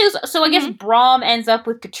then it shows, so I guess Brom ends up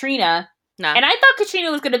with Katrina. Nah. And I thought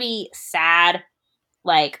Katrina was gonna be sad,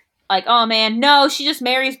 like oh man, no, she just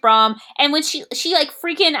marries Brom, and when she like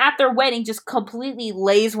freaking at their wedding just completely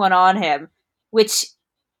lays one on him, which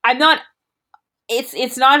I'm not,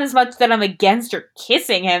 it's not as much that I'm against her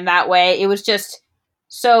kissing him that way. It was just,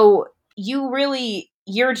 so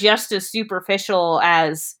you're just as superficial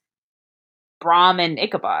as Brom and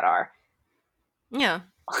Ichabod are. Yeah.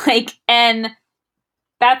 Like, and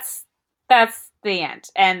that's the end.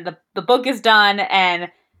 And the book is done, and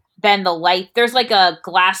then the light, there's like a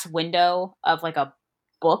glass window of like a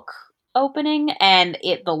book opening, and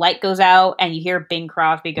the light goes out, and you hear Bing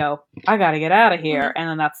Crosby go, "I gotta get out of here," and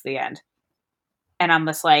then that's the end. And I'm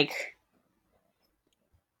just like,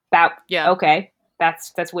 okay,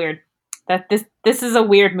 that's weird. That this is a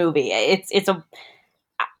weird movie. It's a,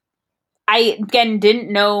 I again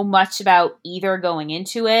didn't know much about either going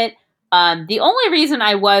into it. The only reason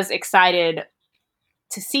I was excited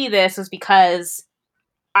to see this was because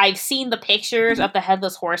I've seen the pictures of the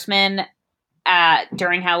Headless Horseman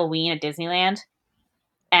during Halloween at Disneyland,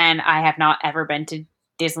 and I have not ever been to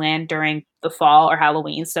Disneyland during the fall or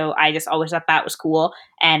Halloween, so I just always thought that was cool.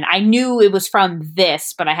 And I knew it was from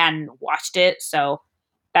this, but I hadn't watched it, so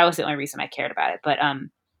that was the only reason I cared about it. But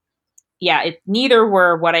yeah, neither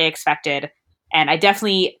were what I expected, and I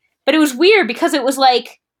definitely. But it was weird because it was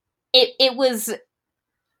like it was.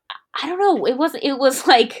 I don't know. It was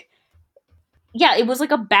like. Yeah, it was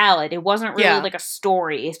like a ballad. It wasn't really like a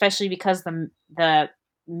story, especially because the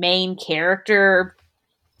main character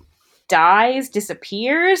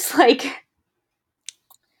disappears. Like,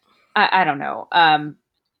 I don't know.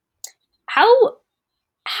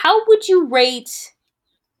 How would you rate?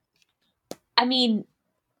 I mean,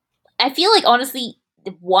 I feel like honestly,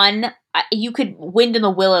 one, you could Wind in the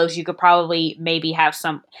Willows. You could probably maybe have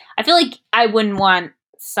some. I feel like I wouldn't want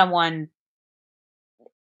someone.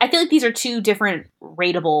 I feel like these are two different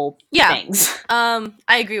rateable things. I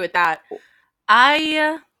agree with that.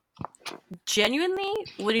 I genuinely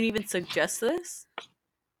wouldn't even suggest this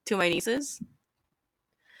to my nieces.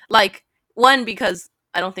 Like, one, because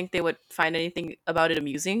I don't think they would find anything about it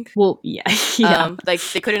amusing. Well, yeah. Like,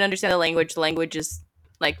 they couldn't understand the language. The language is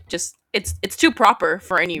like just it's too proper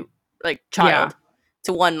for any like child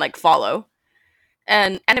to like follow.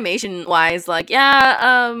 And animation wise, like,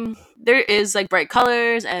 there is like bright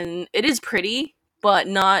colors and it is pretty, but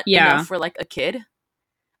not enough for like a kid.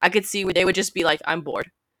 I could see where they would just be like, I'm bored.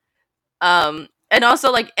 And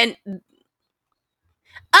also like, and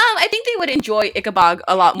I think they would enjoy Ichabod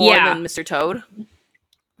a lot more than Mr. Toad.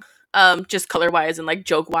 Just color wise and like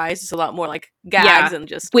joke wise, it's a lot more like gags and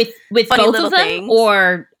just with funny both little of them, things.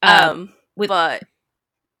 or but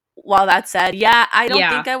while that said, I don't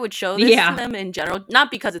think I would show this to them in general.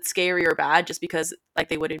 Not because it's scary or bad, just because like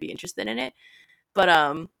they wouldn't be interested in it. But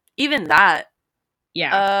even that,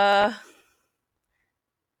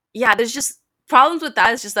 there's just problems with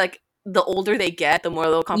that. It's just like the older they get, the more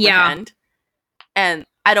they'll comprehend. And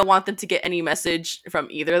I don't want them to get any message from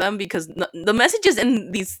either of them, because the messages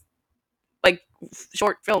in these like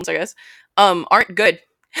short films, I guess, aren't good.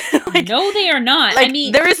 Like, no, they are not. Like, I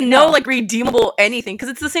mean, there is no like redeemable anything, because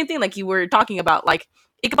it's the same thing like you were talking about. Like,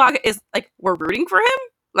 Ichabod is like, we're rooting for him.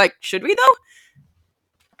 Like, should we though?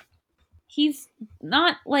 He's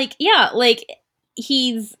not like, like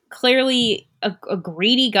he's clearly a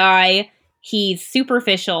greedy guy. He's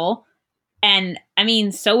superficial, and I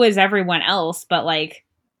mean, so is everyone else. But like,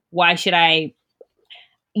 why should I?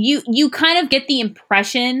 You kind of get the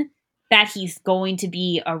impression that he's going to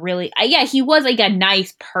be a really, he was like a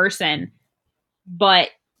nice person, but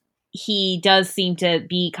he does seem to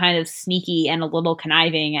be kind of sneaky and a little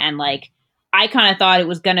conniving, and like, I kind of thought it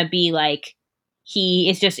was gonna be like he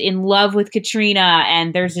is just in love with Katrina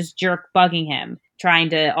and there's this jerk bugging him trying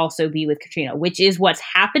to also be with Katrina, which is what's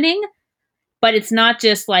happening. But it's not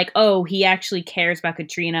just like, oh, he actually cares about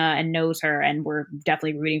Katrina and knows her and we're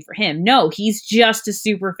definitely rooting for him. No, he's just as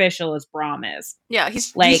superficial as Brom is. Yeah,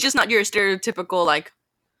 he's just not your stereotypical, like,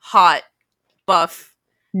 hot, buff,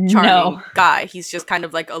 charming guy. He's just kind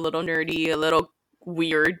of like a little nerdy, a little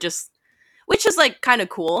weird, just which is like kind of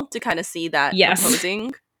cool to kind of see that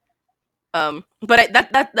opposing. But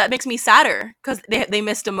that makes me sadder because they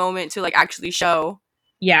missed a moment to like actually show.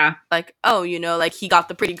 Yeah. Like, oh, you know, like he got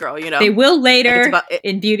the pretty girl, you know. They will later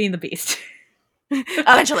in Beauty and the Beast.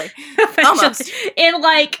 Eventually. Almost. In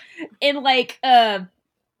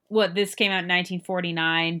what, this came out in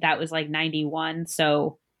 1949, that was like 91,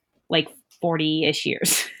 so like 40-ish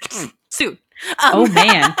years. Soon. Oh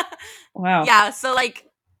man. Wow. Yeah, so like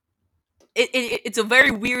it's a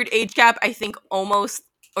very weird age gap, I think, almost,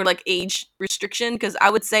 or like age restriction, because I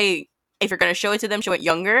would say if you're going to show it to them, show it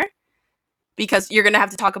younger, because you're going to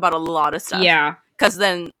have to talk about a lot of stuff. Yeah. Because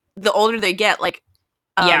then the older they get, like,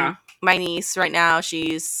 my niece right now,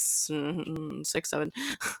 she's 6, 7,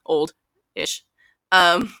 old-ish.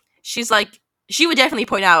 She's like, she would definitely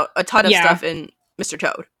point out a ton of stuff in Mr.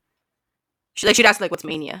 Toad. She'd ask, like, what's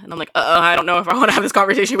mania? And I'm like, I don't know if I want to have this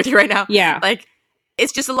conversation with you right now. Yeah. Like,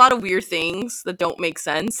 it's just a lot of weird things that don't make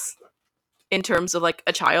sense in terms of, like,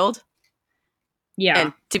 a child. Yeah.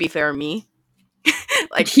 And to be fair, me.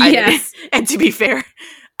 Like, yes. And to be fair.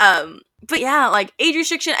 But yeah, like, age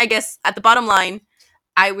restriction, I guess, at the bottom line,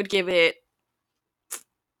 I would give it,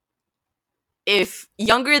 if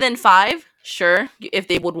younger than 5, sure, if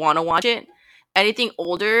they would want to watch it. Anything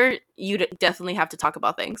older, you'd definitely have to talk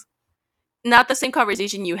about things. Not the same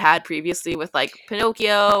conversation you had previously with, like,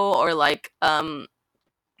 Pinocchio or, like,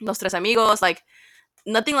 Los Tres Amigos. Like,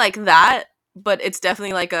 nothing like that, but it's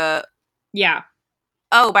definitely like a... Yeah.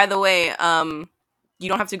 Oh, by the way, you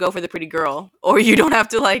don't have to go for the pretty girl. Or you don't have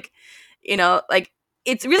to, like, you know, like,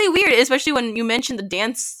 it's really weird, especially when you mentioned the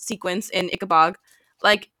dance sequence in Ichabod.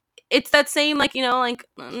 Like, it's that same, like, you know, like,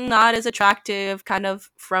 not as attractive, kind of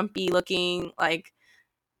frumpy looking, like,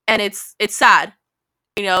 and it's sad.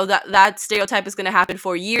 You know, that stereotype is going to happen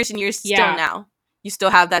for years and years still now. You still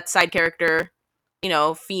have that side character, you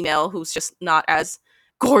know, female who's just not as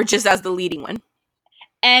gorgeous as the leading one.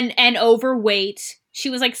 And overweight. She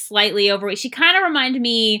was, like, slightly overweight. She kind of reminded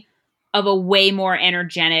me of a way more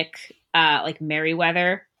energetic, like,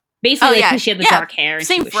 Merryweather. Basically, because she had the dark hair and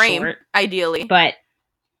same she was frame, short. Ideally. But,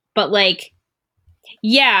 like,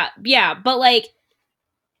 yeah, but, like,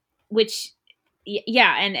 which,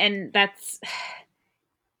 yeah, and that's...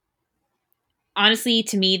 Honestly,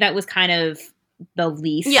 to me, that was kind of the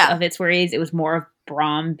least of its worries. It was more of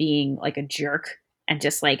Brom being, like, a jerk and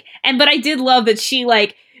just, like... But I did love that she,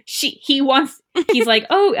 like... He's like,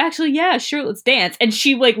 oh, actually, yeah, sure, let's dance. And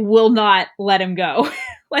she, like, will not let him go.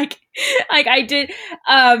 like I did...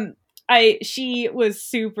 she was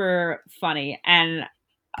super funny.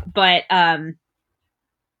 But,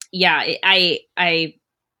 yeah, I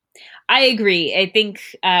agree. I think...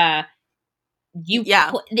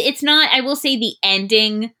 it's not, I will say the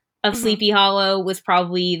ending of Sleepy Hollow was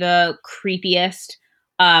probably the creepiest,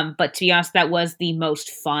 but to be honest, that was the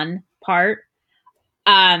most fun part.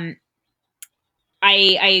 I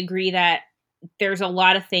agree that there's a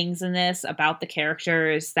lot of things in this about the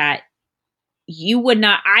characters that you would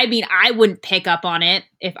not, I mean, I wouldn't pick up on it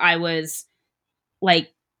if I was,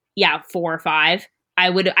 like, 4 or 5.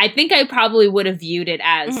 I think I probably would have viewed it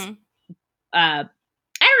as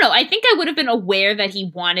I don't know. I think I would have been aware that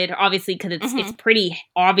he wanted, obviously, because it's pretty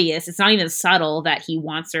obvious. It's not even subtle that he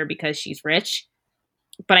wants her because she's rich.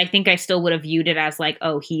 But I think I still would have viewed it as, like,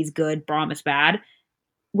 oh, he's good, Brom is bad.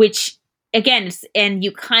 Which, again, and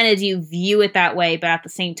you kind of do view it that way, but at the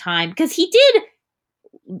same time, because he did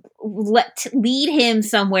lead him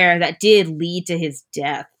somewhere that did lead to his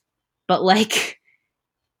death. But, like,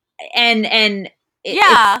 it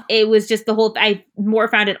was just the whole, I more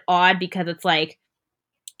found it odd because it's like,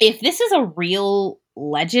 if this is a real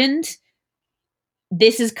legend,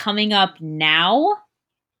 this is coming up now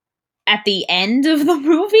at the end of the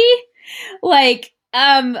movie. Like,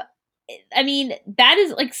 I mean, that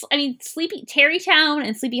is like, I mean, Tarrytown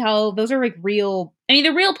and Sleepy Hollow, those are like real, I mean,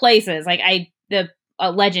 they're real places. Like, the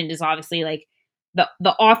legend is obviously like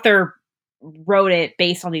the author wrote it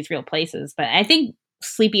based on these real places. But I think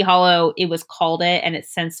Sleepy Hollow, it was called it and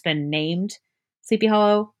it's since been named Sleepy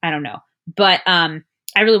Hollow. I don't know. But,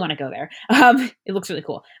 I really want to go there. It looks really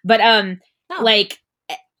cool. But like,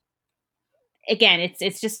 again,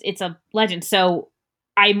 it's a legend. So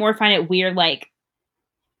I more find it weird, like,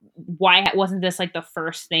 why wasn't this like the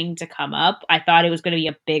first thing to come up? I thought it was going to be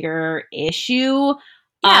a bigger issue.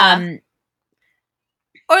 Yeah.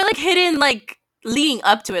 Or like hidden, like, leading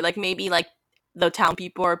up to it. Like, maybe like the town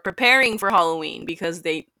people are preparing for Halloween because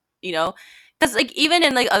they, you know, because like even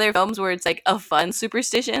in like other films where it's like a fun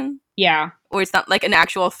superstition. Yeah. Or it's not like an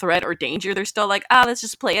actual threat or danger. They're still like, let's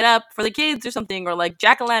just play it up for the kids or something. Or like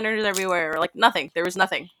jack-o'-lanterns everywhere. Or like nothing. There was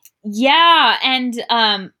nothing. Yeah, and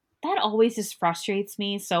that always just frustrates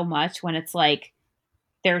me so much when it's like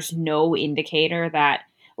there's no indicator that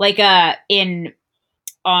like in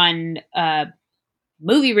on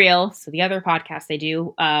Movie Reel, so the other podcast they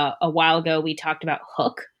do, a while ago we talked about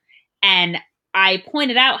Hook, and I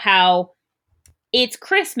pointed out how it's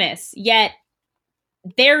Christmas, yet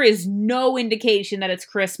there is no indication that it's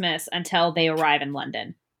Christmas until they arrive in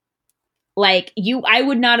London. Like I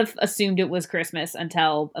would not have assumed it was Christmas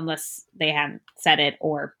unless they hadn't said it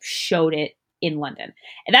or showed it in London.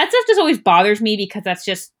 And that stuff just always bothers me because that's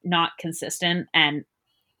just not consistent. And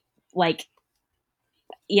like,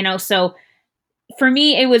 so for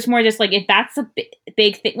me, it was more just like, if that's a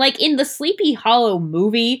big thing, like in the Sleepy Hollow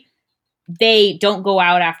movie, they don't go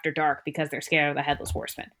out after dark because they're scared of the Headless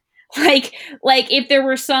Horseman. Like if there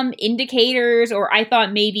were some indicators, or I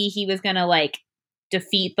thought maybe he was gonna like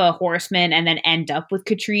defeat the Horseman and then end up with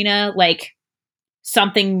Katrina, like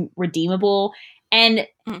something redeemable. And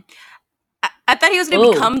I thought he was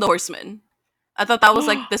gonna become the Horseman. I thought that was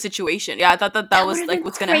like the situation. Yeah, I thought that was like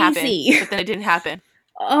what's gonna happen, but then it didn't happen.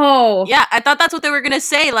 Oh yeah, I thought that's what they were gonna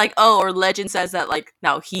say. Like, oh, or legend says that like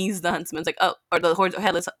now he's the huntsman. It's like, oh, or the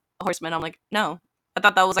Headless Horseman. I'm like, no, I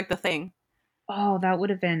thought that was like the thing. Oh, that would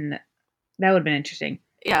have been interesting.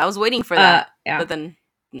 Yeah, I was waiting for that, but then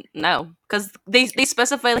no, because they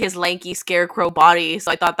specify his lanky scarecrow body,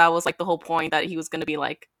 so I thought that was like the whole point, that he was gonna be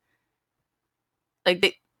like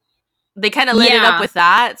they kind of lit it up with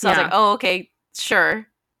that. So I was like, oh, okay, sure,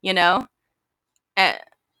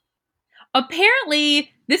 Apparently,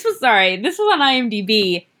 this was on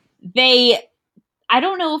IMDb. I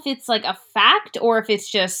don't know if it's like a fact or if it's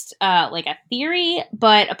just like a theory,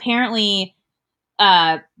 but apparently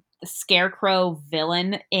the Scarecrow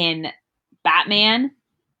villain in Batman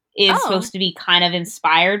is supposed to be kind of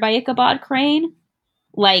inspired by Ichabod Crane.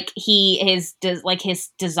 Like his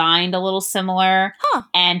designed a little similar,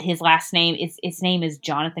 and his name is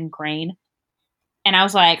Jonathan Crane. And I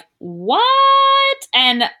was like, what?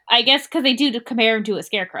 And I guess because they do compare him to a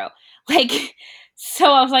scarecrow. Like,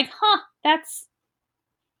 so I was like, that's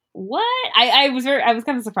what? I was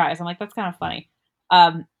kind of surprised. I'm like, that's kind of funny.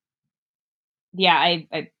 Yeah,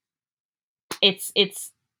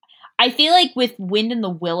 it's I feel like with Wind in the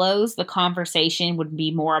Willows, the conversation would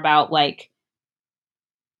be more about like,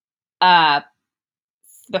 because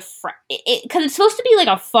it's supposed to be like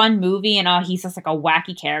a fun movie and he's just like a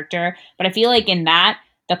wacky character, but I feel like in that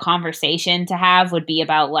the conversation to have would be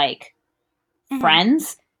about like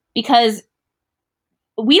friends, because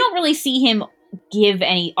we don't really see him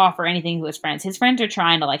offer anything to his friends. His friends are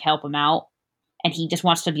trying to like help him out, and he just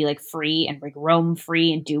wants to be like free and like roam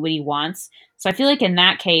free and do what he wants. So I feel like in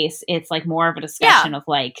that case it's like more of a discussion of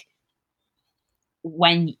like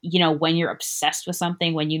when you're obsessed with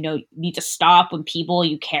something, when you need to stop, when people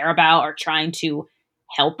you care about are trying to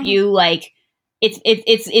help you, like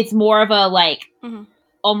it's more of a like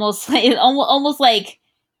almost like it's like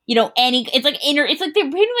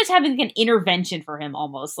they're pretty much having like an intervention for him,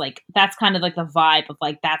 almost like that's kind of like the vibe of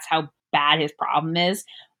like that's how bad his problem is.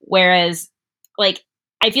 Whereas like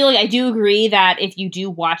I feel like I do agree that if you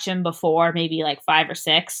do watch him before maybe like 5 or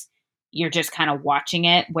 6, you're just kind of watching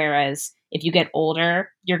it, whereas if you get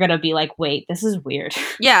older, you're gonna be like, wait, this is weird.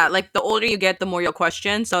 Yeah, like the older you get, the more you'll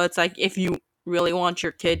question. So it's like if you really want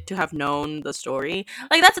your kid to have known the story,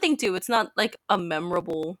 like that's the thing too, it's not like a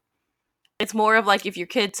memorable, it's more of like if your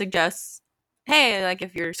kid suggests, hey, like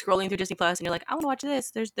if you're scrolling through Disney Plus and you're like, I want to watch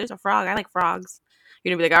this, there's a frog, I like frogs,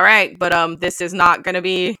 you're gonna be like, all right, but this is not gonna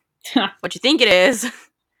be what you think it is.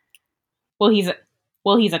 Well, he's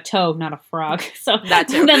a toad, not a frog. So that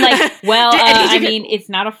too. Then like, well, I mean, it's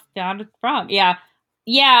not a frog. Yeah.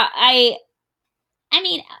 I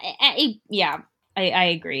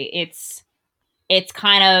agree. It's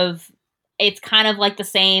kind of like the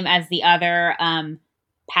same as the other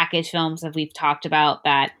package films that we've talked about,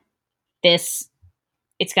 that it's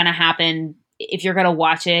going to happen. If you're going to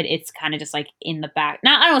watch it, it's kind of just like in the back.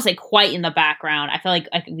 Not, I don't want to say quite in the background. I feel like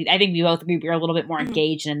I think we both agree we're a little bit more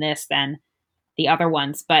engaged in this than the other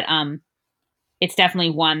ones, but it's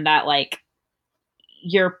definitely one that like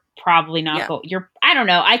you're probably not I don't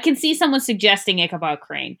know. I can see someone suggesting Ichabod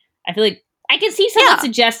Crane. I feel like I can see someone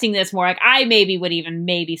suggesting this more. Like I would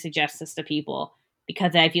even suggest this to people,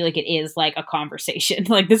 because I feel like it is like a conversation.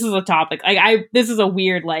 Like this is a topic. Like this is a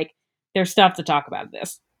weird, like there's stuff to talk about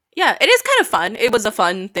this. Yeah, it is kind of fun. It was a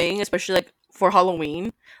fun thing, especially like for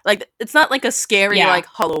Halloween. Like it's not like a scary like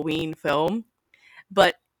Halloween film,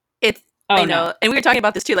 but it's and we were talking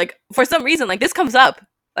about this too. Like for some reason, like this comes up.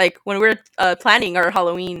 Like when we were planning our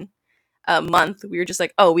Halloween month, we were just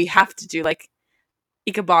like, oh, we have to do like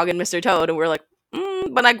Ichabod and Mr. Toad, and we're like,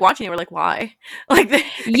 but like watching it, we're like, why? Like,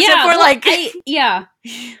 except for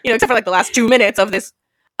except for like the last 2 minutes of this,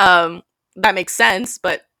 that makes sense,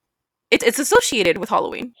 but it's associated with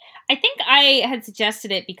Halloween. I think I had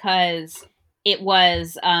suggested it because it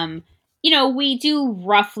was, we do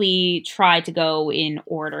roughly try to go in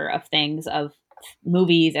order of things, of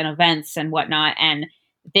movies and events and whatnot, and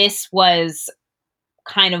this was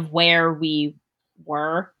kind of where we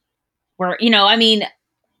were. The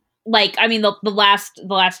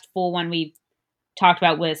last full one we talked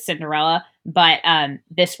about was Cinderella, but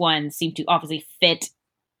this one seemed to obviously fit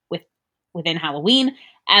within Halloween,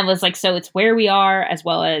 and was like, so it's where we are, as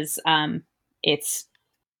well as it's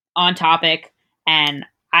on topic, and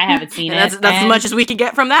I haven't seen it. That's as much as we can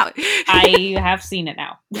get from that. I have seen it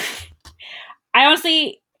now.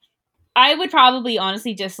 I would probably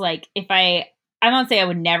honestly just like, if I don't say I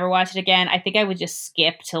would never watch it again. I think I would just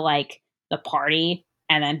skip to like the party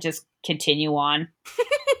and then just continue on.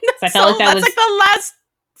 I felt like that was like the last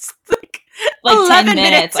like 11 10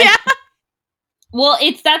 minutes. Yeah. Well,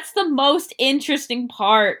 that's the most interesting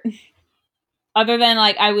part. Other than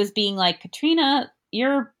like I was being like, Katrina,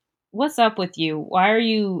 what's up with you? Why are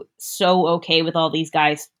you so okay with all these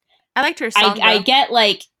guys? I liked her song. I get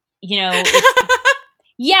like, yeah,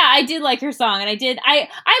 I did like her song, and I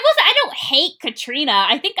don't hate Katrina.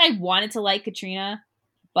 I think I wanted to like Katrina,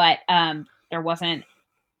 but there wasn't.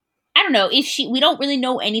 I don't know we don't really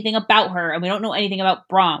know anything about her, and we don't know anything about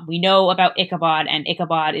Brom. We know about Ichabod, and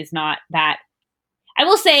Ichabod is not that. I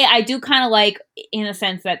will say I do kind of like, in a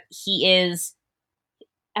sense, that he is.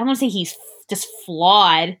 I don't want to say he's just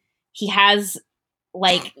flawed. He has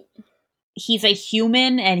like, he's a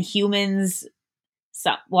human, and humans.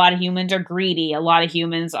 A lot of humans are greedy. A lot of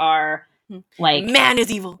humans are like, man is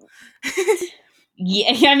evil.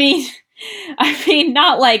 Yeah, I mean,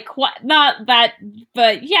 not that,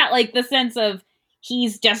 but yeah, like the sense of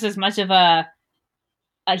he's just as much of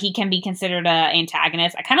he can be considered a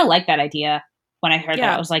antagonist. I kind of like that idea. When I heard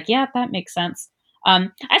that, I was like, yeah, that makes sense.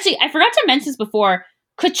 Actually, I forgot to mention this before.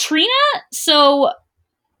 Katrina, so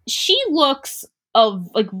she looks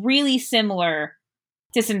like really similar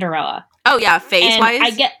to Cinderella. Oh yeah, face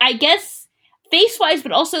wise. I guess face wise,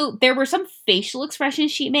 but also there were some facial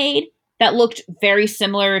expressions she made that looked very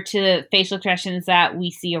similar to the facial expressions that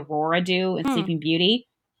we see Aurora do in Sleeping Beauty.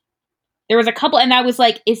 There was a couple, and I was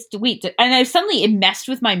like, it's sweet. And it messed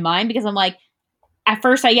with my mind, because I'm like, at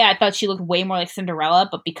first, I thought she looked way more like Cinderella,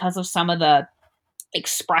 but because of some of the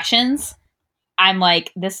expressions, I'm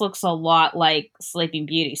like, this looks a lot like Sleeping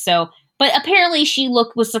Beauty. So, but apparently she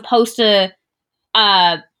was supposed to,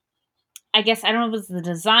 I guess, I don't know if it was the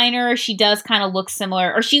designer, she does kind of look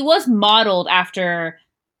similar, or she was modeled after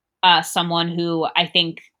someone who I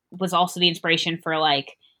think was also the inspiration for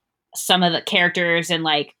like some of the characters in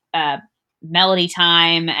like Melody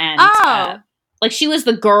Time, and like she was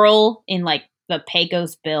the girl in like the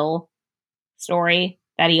Pecos Bill story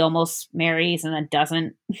that he almost marries and then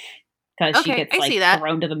doesn't, because she gets like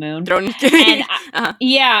thrown to the moon.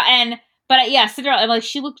 Cinderella. Like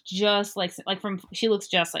she looked just like she looks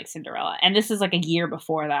just like Cinderella, and this is like a year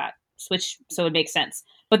before that, so it makes sense.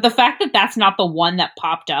 But the fact that that's not the one that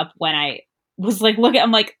popped up when I was like,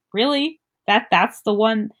 I'm like, really? That's the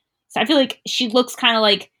one? So I feel like she looks kind of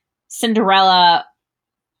like Cinderella,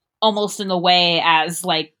 almost in the way as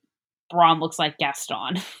like Brom looks like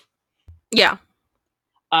Gaston. Yeah.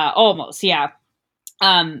 Almost, yeah.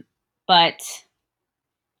 But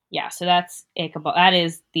yeah, so that's Ichabod. That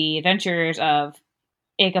is the adventures of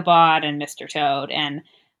Ichabod and Mr. Toad, and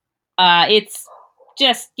it's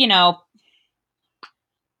just,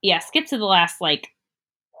 skip to the last like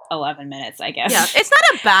 11 minutes, I guess. Yeah, it's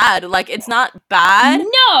not bad. Like, it's not bad.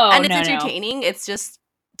 No, and it's entertaining. No. It's just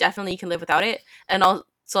definitely you can live without it, and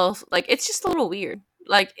also like it's just a little weird.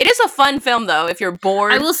 Like, it is a fun film though. If you're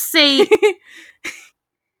bored, I will say,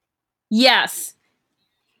 yes.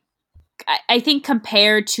 I think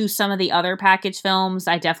compared to some of the other package films,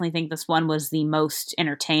 I definitely think this one was the most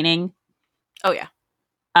entertaining. Oh yeah.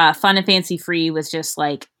 Fun and Fancy Free was just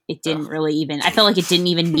like, it didn't really even, I felt like it didn't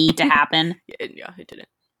even need to happen. Yeah, it didn't.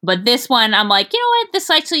 But this one, I'm like, you know what? This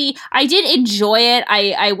actually, I did enjoy it.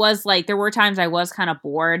 I was like, there were times I was kind of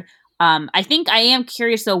bored. I think I am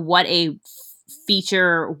curious though what a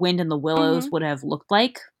feature Wind in the Willows would have looked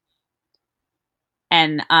like.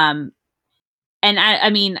 And I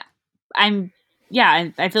mean, I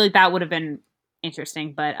feel like that would have been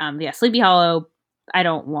interesting, but Sleepy Hollow, I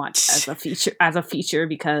don't want as a feature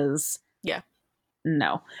because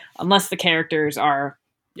no, unless the characters are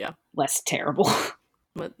less terrible.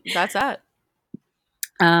 But that's that.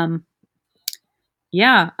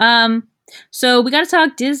 So we got to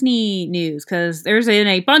talk Disney news because there's been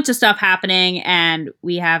a bunch of stuff happening and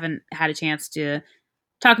we haven't had a chance to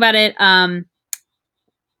talk about it.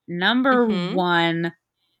 Number one,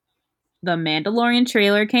 the Mandalorian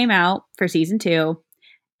trailer came out for season 2,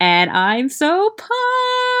 and I'm so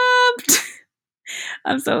pumped.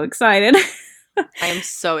 I'm so excited. I am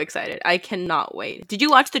so excited. I cannot wait. Did you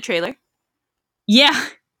watch the trailer? Yeah.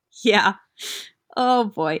 Yeah. Oh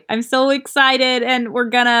boy. I'm so excited, and we're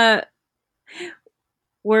going to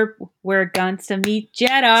meet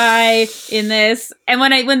Jedi in this. And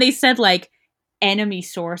when they said like enemy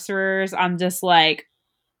sorcerers, I'm just like,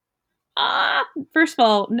 first of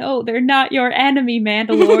all, no, they're not your enemy,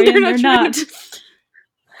 Mandalorian. They're not.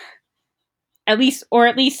 At least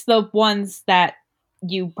the ones that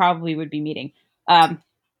you probably would be meeting.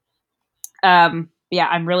 Yeah, I'm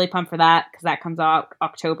really pumped for that because that comes out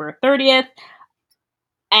October 30th.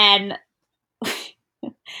 And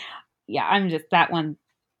yeah, I'm just that one.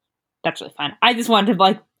 That's really fun. I just wanted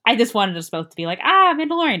us both to be like,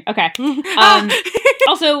 Mandalorian. Okay.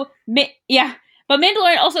 Also, yeah, but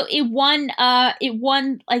Mandalorian also it won I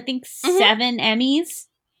think 7 Emmys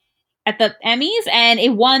at the Emmys, and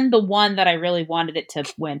it won the one that I really wanted it to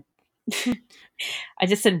win. I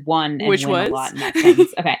just said one and which win was? A lot in that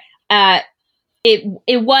sentence. Okay.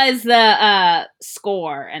 It was the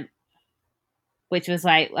score, and which was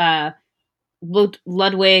like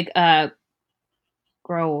Ludwig Göransson.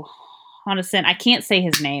 I can't say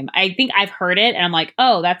his name. I think I've heard it, and I'm like,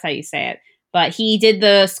 oh, that's how you say it. But he did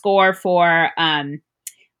the score for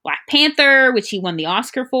Black Panther, which he won the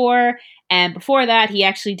Oscar for, and before that, he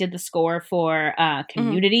actually did the score for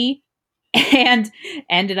Community, and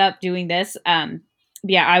ended up doing this.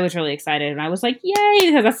 Yeah, I was really excited, and I was like,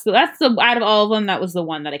 yay, because that's the out of all of them, that was the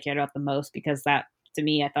one that I cared about the most, because that to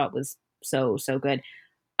me I thought was so good.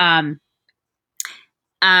 And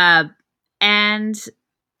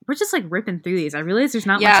we're just like ripping through these. I realize there's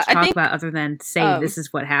not much to talk about other than say this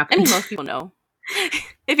is what happened. I think most people know.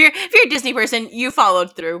 If you're a Disney person, you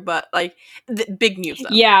followed through, but like big news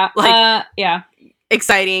though. Yeah, like yeah,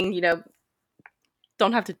 exciting.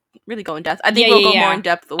 Don't have to really go in depth. I think we'll go more in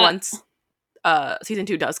depth once season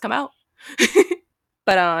 2 does come out.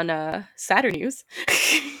 But on sadder news,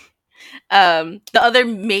 the other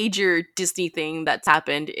major Disney thing that's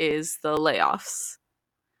happened is the layoffs.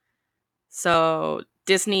 So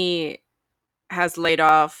Disney has laid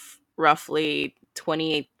off roughly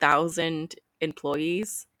 28,000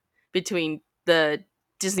 employees between the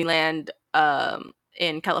Disneyland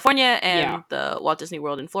in California and the Walt Disney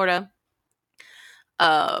World in Florida.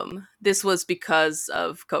 This was because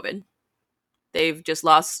of COVID. They've just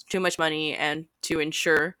lost too much money, and to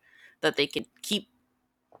ensure that they can keep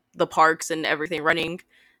the parks and everything running,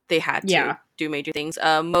 they had to do major things.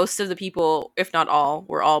 Most of the people, if not all,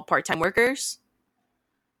 were all part-time workers.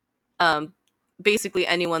 Basically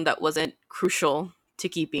anyone that wasn't crucial to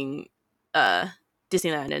keeping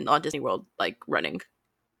Disneyland and Walt Disney World like running.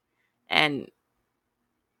 And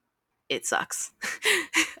it sucks.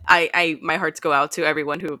 I my hearts go out to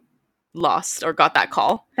everyone who lost or got that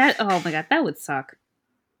call. Oh my god, that would suck.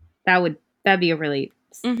 That'd be a really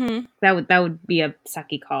that would be a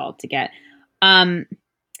sucky call to get. I'm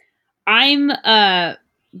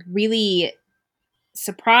really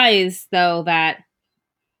surprised though that,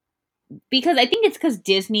 because I think it's because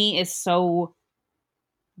Disney is so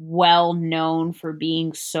well known for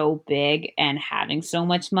being so big and having so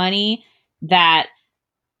much money that,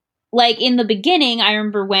 like, in the beginning, I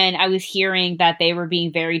remember when I was hearing that they were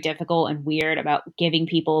being very difficult and weird about giving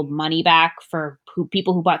people money back for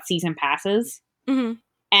people who bought season passes.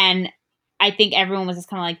 And I think everyone was just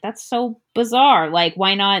kind of like, that's so bizarre. Like,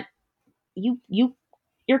 why not? You're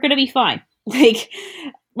going to be fine. Like,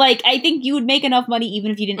 I think you would make enough money even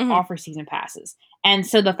if you didn't offer season passes. And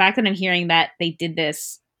so the fact that I'm hearing that they did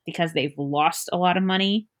this because they've lost a lot of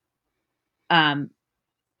money, I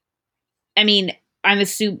mean, I'm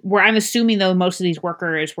assuming though most of these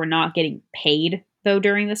workers were not getting paid though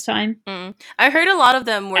during this time. I heard a lot of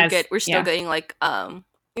them were still getting like a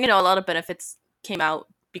lot of benefits came out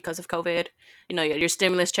because of COVID. Your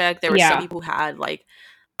stimulus check. There were some people who had like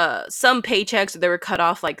some paychecks that were cut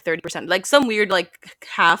off like 30%, like some weird like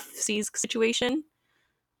half seas situation.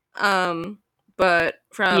 But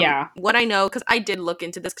from what I know, because I did look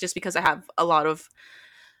into this just because I have a lot of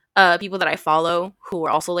people that I follow who were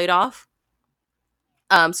also laid off.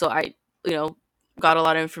 So I, got a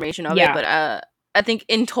lot of information of it, but I think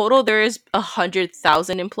in total there is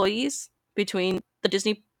 100,000 employees between the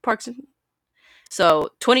Disney parks, so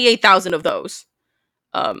 28,000 of those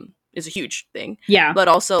is a huge thing. But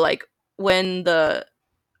also like when the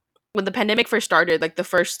pandemic first started, like the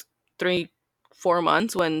first 3-4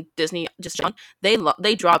 months when Disney just shut down,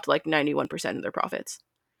 they dropped like 91% of their profits.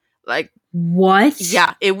 Like, what?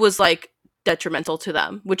 Yeah, it was like detrimental to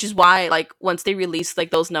them, which is why like once they released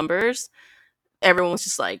like those numbers, everyone was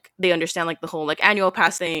just like, they understand like the whole like annual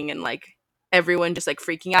pass thing, and like everyone just like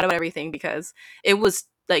freaking out about everything, because it was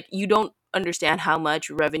like, you don't understand how much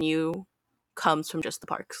revenue comes from just the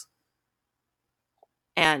parks.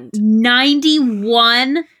 And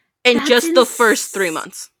 91 in just the first 3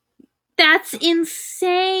 months. That's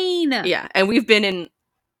insane. Yeah, and we've been in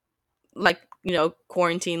like,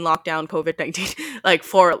 quarantine, lockdown, COVID-19 like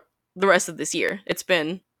for the rest of this year. It's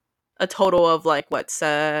been a total of like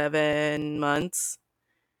 7 months.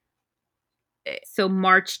 So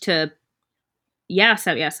March to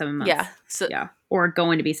 7 months. Yeah, so or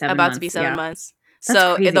going to be 7 about months. to be 7 months. That's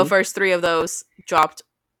so crazy. In the first 3 of those dropped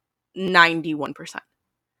 91%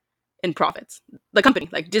 in profits. The company,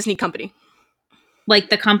 like Disney company, like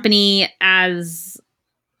the company as,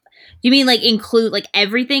 you mean like include like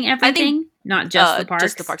everything, I think, not just the parks?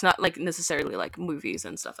 Just the parks, not like necessarily like movies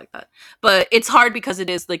and stuff like that. But it's hard because it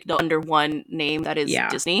is like under one name that is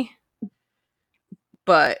Disney.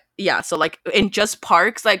 But yeah, so like in just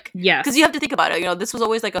parks, like, because you have to think about it. This was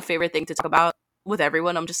always like a favorite thing to talk about with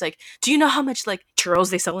everyone. I'm just like, do you know how much like churros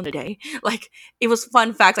they sell in a day? Like, it was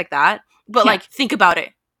fun facts like that. But like, think about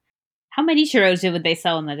it. How many churros would they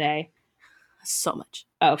sell in a day? So much.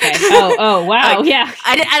 Okay. Oh wow. Like, yeah.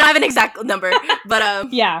 I don't have an exact number,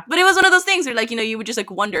 but yeah. But it was one of those things where like, you would just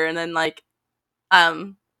like wonder, and then like,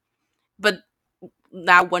 but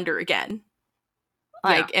now wonder again.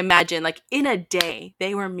 Like, imagine like in a day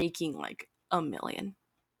they were making like $1 million.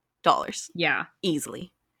 Yeah.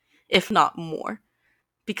 Easily, if not more.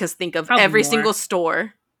 Because think of every single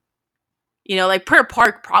store. Like per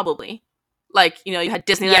park probably. Like, you had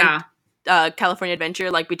Disneyland, California Adventure,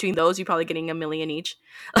 like between those you're probably getting $1 million each.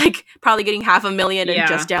 Like probably getting $500,000 in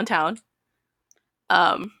just downtown.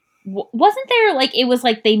 Wasn't there like, it was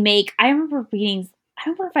like they make, I remember reading, I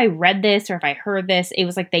don't know if I read this or if I heard this, it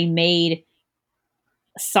was like they made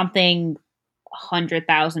something $100,000.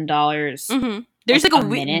 Mm-hmm. There's like a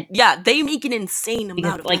minute. Yeah, they make an insane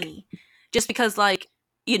amount of money. Just because like,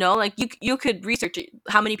 like you could research it,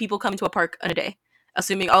 how many people come into a park in a day,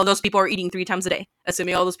 assuming all those people are eating 3 times a day,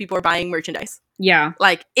 assuming all those people are buying merchandise. Yeah.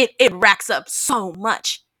 Like it racks up so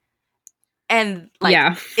much. And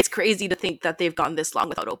like, it's crazy to think that they've gone this long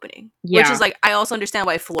without opening. Yeah. Which is like, I also understand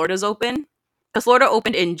why Florida's open. Because Florida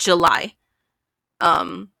opened in July.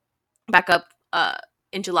 Back up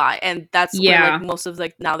in July. And that's where like most of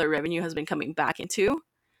like now their revenue has been coming back into.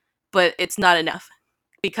 But it's not enough.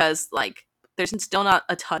 Because like there's still not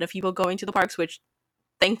a ton of people going to the parks, which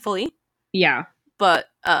thankfully. Yeah. But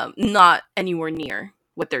not anywhere near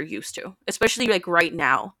what they're used to. Especially like right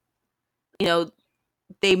now.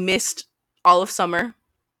 They missed all of summer,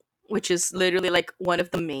 which is literally like one of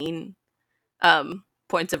the main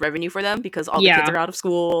points of revenue for them, because all the kids are out of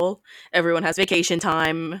school, everyone has vacation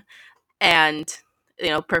time, and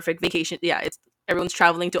perfect vacation. It's everyone's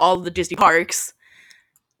traveling to all of the Disney parks,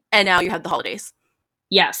 and now you have the holidays.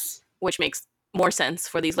 Yes, which makes more sense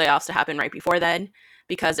for these layoffs to happen right before then,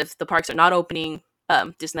 because if the parks are not opening,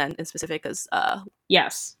 Disneyland in specific, because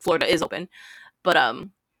Florida is open, but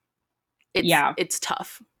it's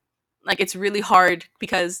tough. Like, it's really hard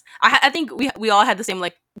because I think we all had the same,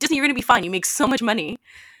 like, Disney, you're going to be fine. You make so much money.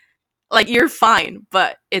 Like, you're fine,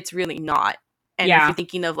 but it's really not. And if you're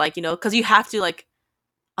thinking of, like, because you have to, like,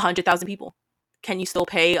 100,000 people. Can you still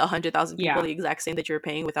pay 100,000 people the exact same that you're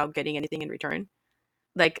paying without getting anything in return?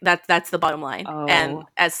 Like, that's the bottom line. Oh, and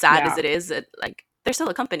as sad as it is, like, they're still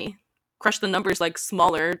a company. Crush the numbers, like,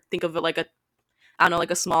 smaller. Think of it like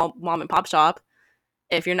a small mom and pop shop.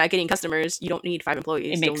 If you're not getting customers, you don't need 5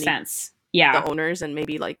 employees. It makes sense. Yeah. The owners and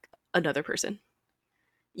maybe like another person.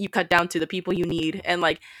 You cut down to the people you need. And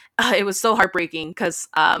like, it was so heartbreaking because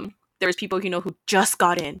there was people, who just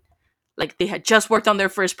got in. Like, they had just worked on their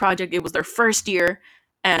first project. It was their first year.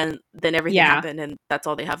 And then everything happened. And that's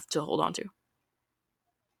all they have to hold on to.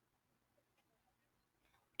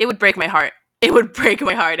 It would break my heart. It would break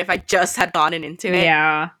my heart if I just had gotten into it.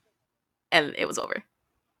 Yeah. And it was over.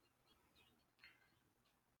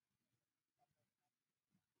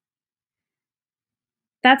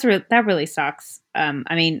 That really sucks.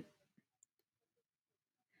 I mean,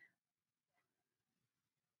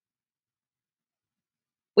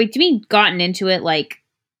 wait, do you mean gotten into it? Like,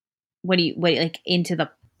 what like into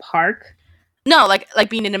the park? No,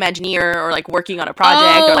 like being an Imagineer or like working on a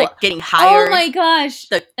project or like getting hired. Oh my gosh,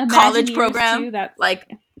 the college program. Too, like,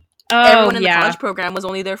 everyone in the college program was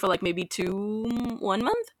only there for like maybe 1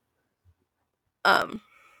 month.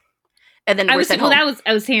 And and then were sent home.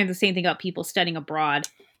 I was saying the same thing about people studying abroad,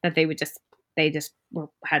 that they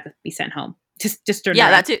had to be sent home. Just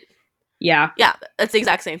that's it. Yeah, that's the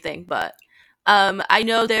exact same thing. But I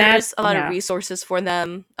know there's a lot of resources for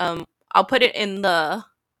them. I'll put it in the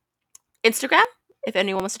Instagram if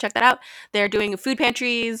anyone wants to check that out. They're doing food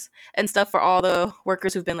pantries and stuff for all the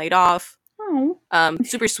workers who've been laid off. Oh.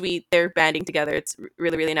 Super sweet. They're banding together. It's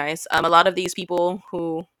really, really nice. A lot of these people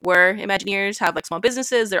who were Imagineers have like small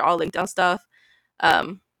businesses. They're all linked on stuff.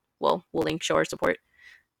 We'll link show our support.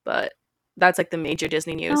 But that's like the major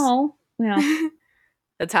Disney news. Oh, yeah.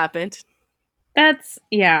 That's happened. That's,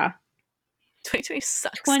 yeah. 2020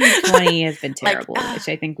 sucks. 2020 has been terrible, which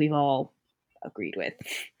I think we've all agreed with.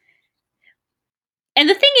 And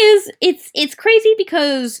the thing is, it's crazy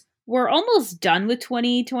because we're almost done with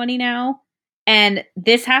 2020 now, and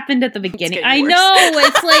this happened at the beginning. I know,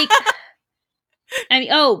 it's like, I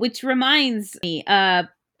mean, which reminds me,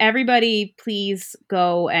 everybody please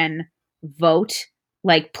go and vote.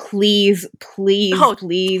 Like, please vote.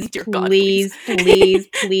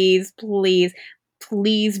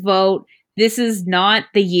 This is not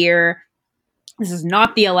the year. This is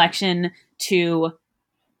not the election to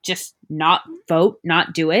just not vote,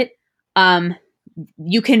 not do it.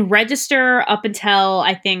 You can register up until,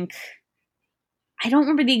 I think, I don't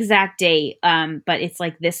remember the exact date, but it's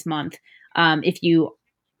like this month. If you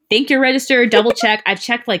think you're registered, double check. I've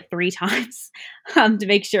checked like 3 times to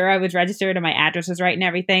make sure I was registered and my address was right and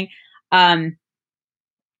everything.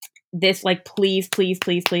 This, like, please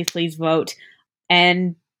vote.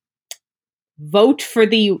 And vote for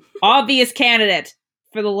the obvious candidate,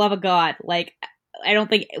 for the love of God. Like, I don't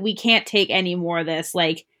think we can't take any more of this.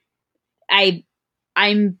 Like, I'm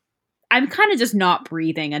kind of just not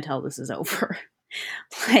breathing until this is over.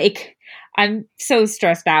 Like, I'm so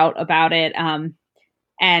stressed out about it.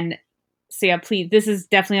 And so yeah, please, this is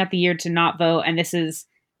definitely not the year to not vote. And this is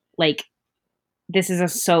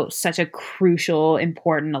such a crucial,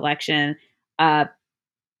 important election.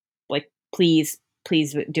 Like, please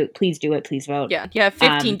do it. Please vote. Yeah. You have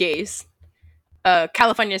 15 days.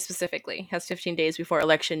 California specifically has 15 days before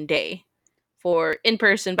election day for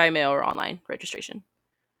in-person, by mail, or online registration.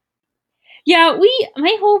 Yeah,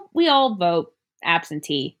 we all vote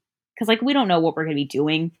absentee because, like, we don't know what we're going to be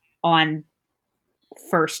doing on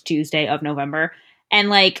first Tuesday of November. And,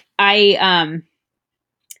 like, I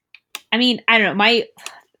mean, I don't know,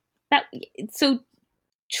 so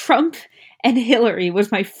Trump and Hillary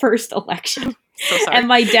was my first election. So sorry. And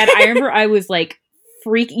my dad, I remember I was like,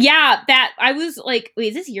 I was like, wait,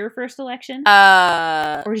 is this your first election?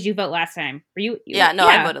 Or did you vote last time? Were you?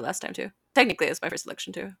 I voted last time too. Technically, it's my first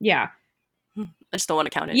election too. Yeah. I just don't want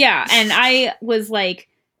to count it. Yeah, and I was like,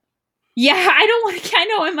 I don't want to. I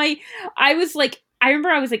know, and I was like, I remember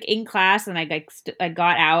I was like in class, and I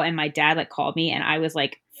got out, and my dad like called me, and I was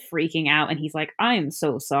like freaking out, and he's like, "I am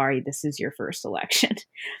so sorry, this is your first election."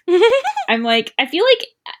 I'm like, I feel like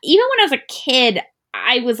even when I was a kid,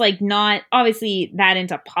 I was like not obviously that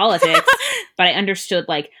into politics, but I understood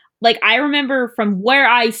like I remember from where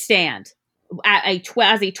I stand as a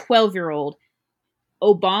 12-year-old.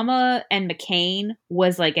 Obama and McCain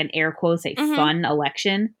was like an air quotes fun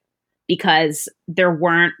election because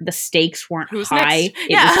the stakes weren't high. Next?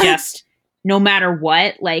 It was just no matter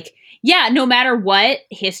what, no matter what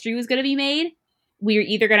history was going to be made, we were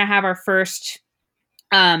either going to have our first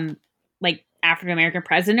like African American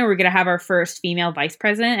president, or we're going to have our first female vice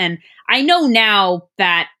president. And I know now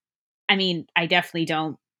that, I mean, I definitely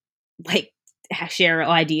don't like share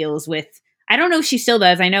ideals with. I don't know if she still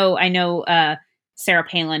does. I know. Sarah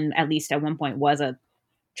Palin, at least at one point, was a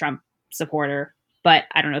Trump supporter, but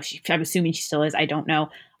I don't know if I'm assuming she still is. I don't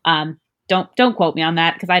know. Don't quote me on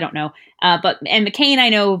that because I don't know. And McCain, I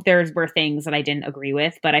know there were things that I didn't agree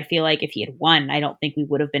with, but I feel like if he had won, I don't think we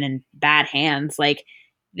would have been in bad hands. Like,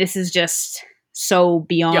 this is just so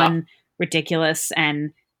beyond ridiculous,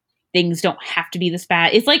 and things don't have to be this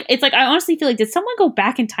bad. It's like I honestly feel like, did someone go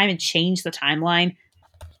back in time and change the timeline?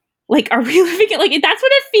 Like, are we living it? Like, that's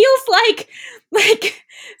what it feels like. Like,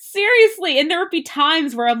 seriously. And there would be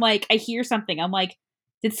times where I'm like, I hear something. I'm like,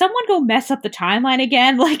 did someone go mess up the timeline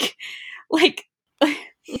again? Like,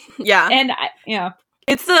 yeah. And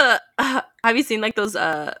it's have you seen like those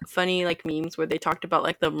funny like memes where they talked about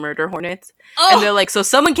like the murder hornets? And they're like, so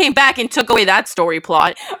someone came back and took away that story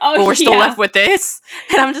plot, but we're still left with this.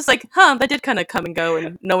 And I'm just like, that did kind of come and go,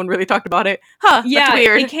 and no one really talked about it. That's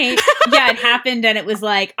weird. It happened, and it was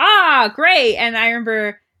like, great. And I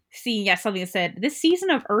remember seeing something that said, this season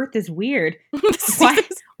of Earth is weird.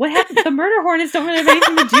 What happened? The murder hornets don't really have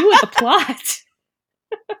anything to do with the plot.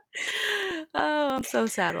 Oh, I'm so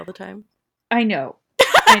sad all the time. I know.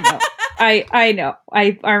 I know.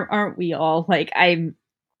 Aren't we all? Like, I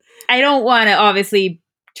don't want to obviously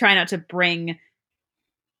try not to bring.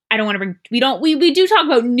 I don't want to bring. We do talk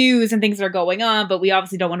about news and things that are going on, but we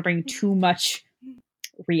obviously don't want to bring too much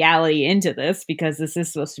reality into this because this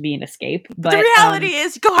is supposed to be an escape. But the reality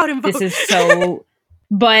is, go out and vote. This is so.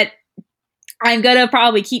 But I'm gonna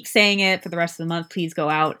probably keep saying it for the rest of the month. Please go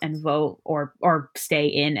out and vote, or stay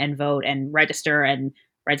in and vote and register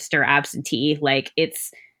absentee. Like,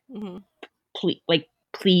 it's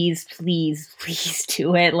please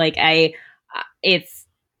do it. Like,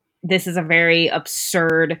 this is a very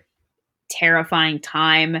absurd, terrifying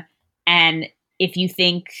time, and if you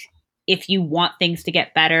want things to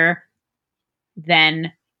get better,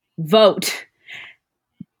 then vote,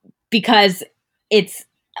 because it's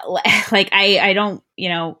like I don't,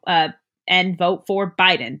 and vote for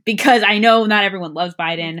Biden, because I know not everyone loves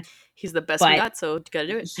Biden. He's the best we got, so you gotta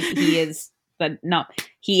do it. He is, but no,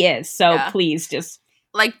 he is. So please just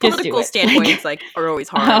like political standpoints are always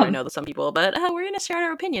hard. I know that some people, but we're gonna share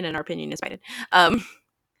our opinion, and our opinion is Biden.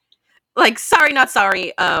 Like, sorry, not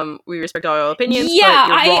sorry. We respect all your opinions. Yeah,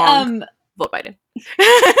 but you're wrong. Vote Biden.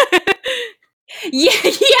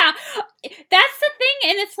 yeah, that's the thing,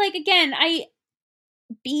 and it's like, again,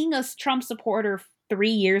 being a Trump supporter 3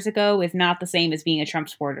 years ago is not the same as being a Trump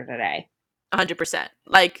supporter today. 100%.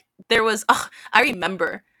 Like, there was, I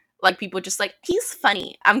remember, like, people just like, he's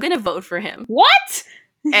funny, I'm gonna vote for him. What?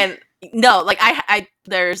 And no, like, I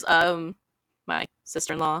there's my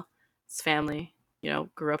sister-in-law's family,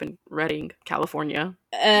 grew up in Redding, California.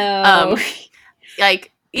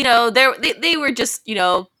 Like, they were just,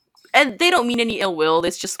 and they don't mean any ill will.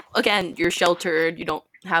 It's just, again, you're sheltered. You don't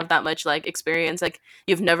have that much, like, experience. Like,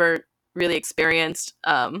 you've never really experienced,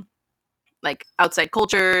 like, outside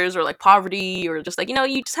cultures or, like, poverty, or just, like,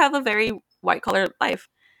 you just have a very white-collar life.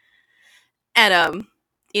 And,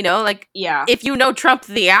 like, yeah, if Trump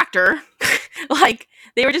the actor, like,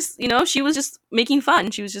 they were just, she was just making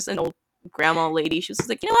fun. She was just an old grandma lady. She was just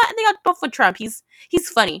like, you know what? I think I'll vote for Trump. He's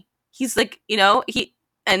funny. He's like, he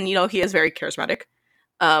is very charismatic,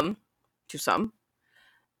 to some.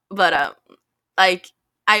 But, like,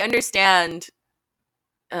 I understand,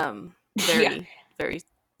 very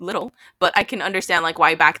little, but I can understand, like,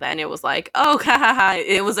 why back then it was like, oh,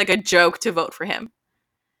 it was like a joke to vote for him.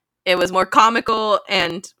 It was more comical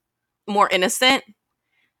and more innocent.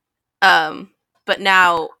 But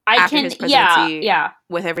now, after his presidency,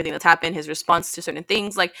 with everything that's happened, his response to certain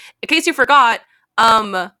things, like, in case you forgot,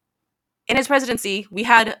 in his presidency, we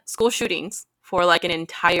had school shootings for, like, an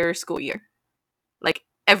entire school year. Like,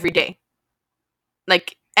 every day.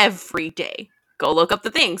 Like, every day. Go look up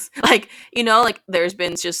the things. Like, like, there's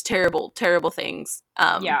been just terrible, terrible things.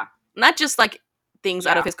 Not just, like, things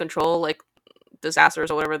out of his control, like, disasters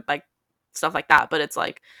or whatever, like, stuff like that, but it's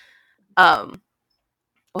like,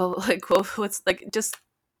 what's, like, just,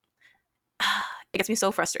 it gets me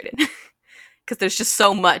so frustrated. Because there's just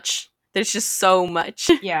so much. No,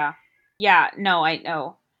 I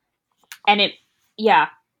know. And it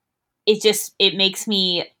makes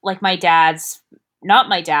me, like, not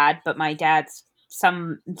my dad, but my dad's,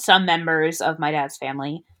 some members of my dad's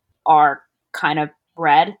family are kind of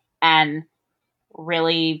red and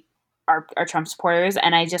really are Trump supporters,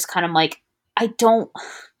 and I just kind of, like,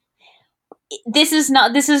 this is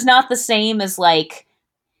not the same as, like,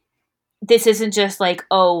 this isn't just like,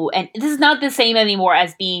 and this is not the same anymore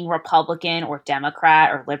as being Republican or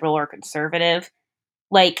Democrat or liberal or conservative.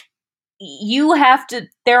 Like, you have to,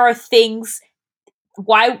 there are things,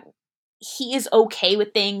 why he is okay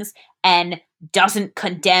with things and doesn't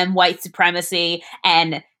condemn white supremacy,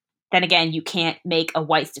 and then again, you can't make a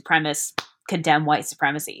white supremacist condemn white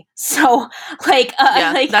supremacy. So, like,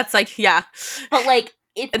 that's, like, but, like,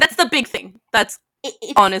 that's the big thing. That's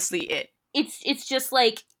honestly it. It's just,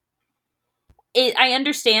 like, I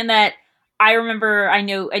understand that. I remember I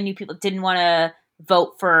knew people didn't want to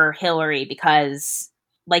vote for Hillary because,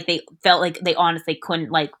 like, they felt like they honestly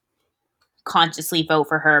couldn't, like, consciously vote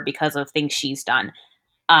for her because of things she's done.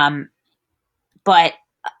 But,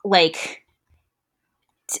 like,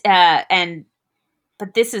 but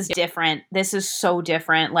this is different. This is so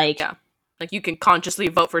different. Like, like, you can consciously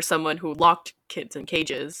vote for someone who locked kids in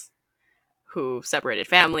cages, who separated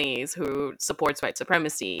families, who supports white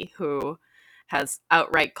supremacy, who has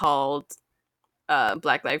outright called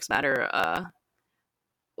Black Lives Matter,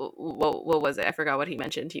 what was it? I forgot what he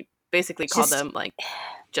mentioned. He basically called them, like,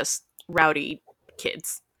 just rowdy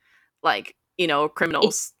kids, like,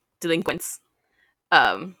 criminals, delinquents.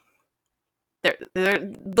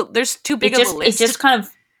 There's too big of a list. It's just kind of,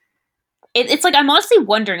 it's like, I'm honestly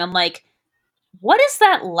wondering, I'm like, what is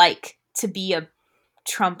that like to be a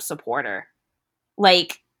Trump supporter.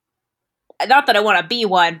 Like, not that I want to be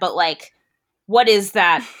one, but like, what is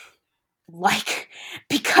that like?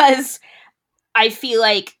 Because I feel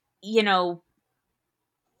like, you know,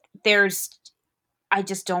 I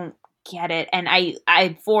just don't get it. And I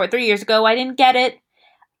 3 years ago, I didn't get it.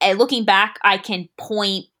 And looking back, I can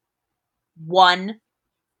point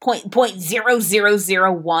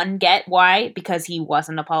 0.0001 get why, because he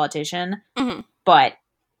wasn't a politician. Mm-hmm. But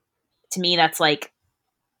to me, that's like,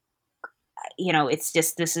 you know, it's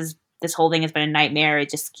just, this whole thing has been a nightmare. It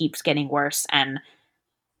just keeps getting worse. And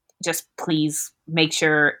just please make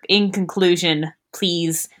sure, in conclusion,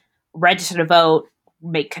 please register to vote,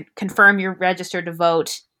 confirm you're registered to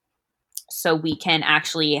vote, so we can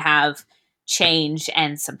actually have change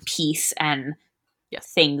and some peace, and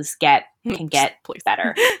things can get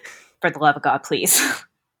better. For the love of God, please.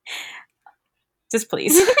 Just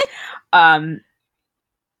please. On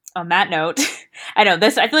that note, I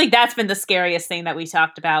feel like that's been the scariest thing that we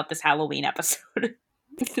talked about this Halloween episode.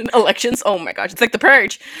 Elections? Oh my gosh, it's like the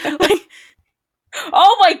purge.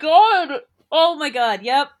 Oh my god.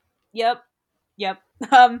 Yep.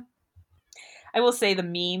 I will say the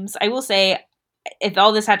memes. I will say, if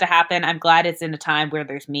all this had to happen, I'm glad it's in a time where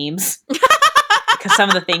there's memes. Because some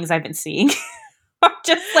of the things I've been seeing are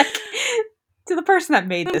just like, to the person that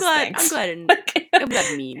made this thing. I'm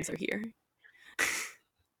glad memes are here.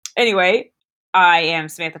 Anyway, I am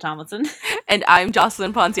Samantha Tomlinson. And I'm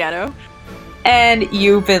Jocelyn Ponciano. And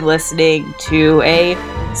you've been listening to a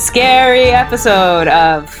scary episode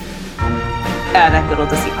of That Good Old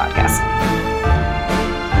Disney Podcast.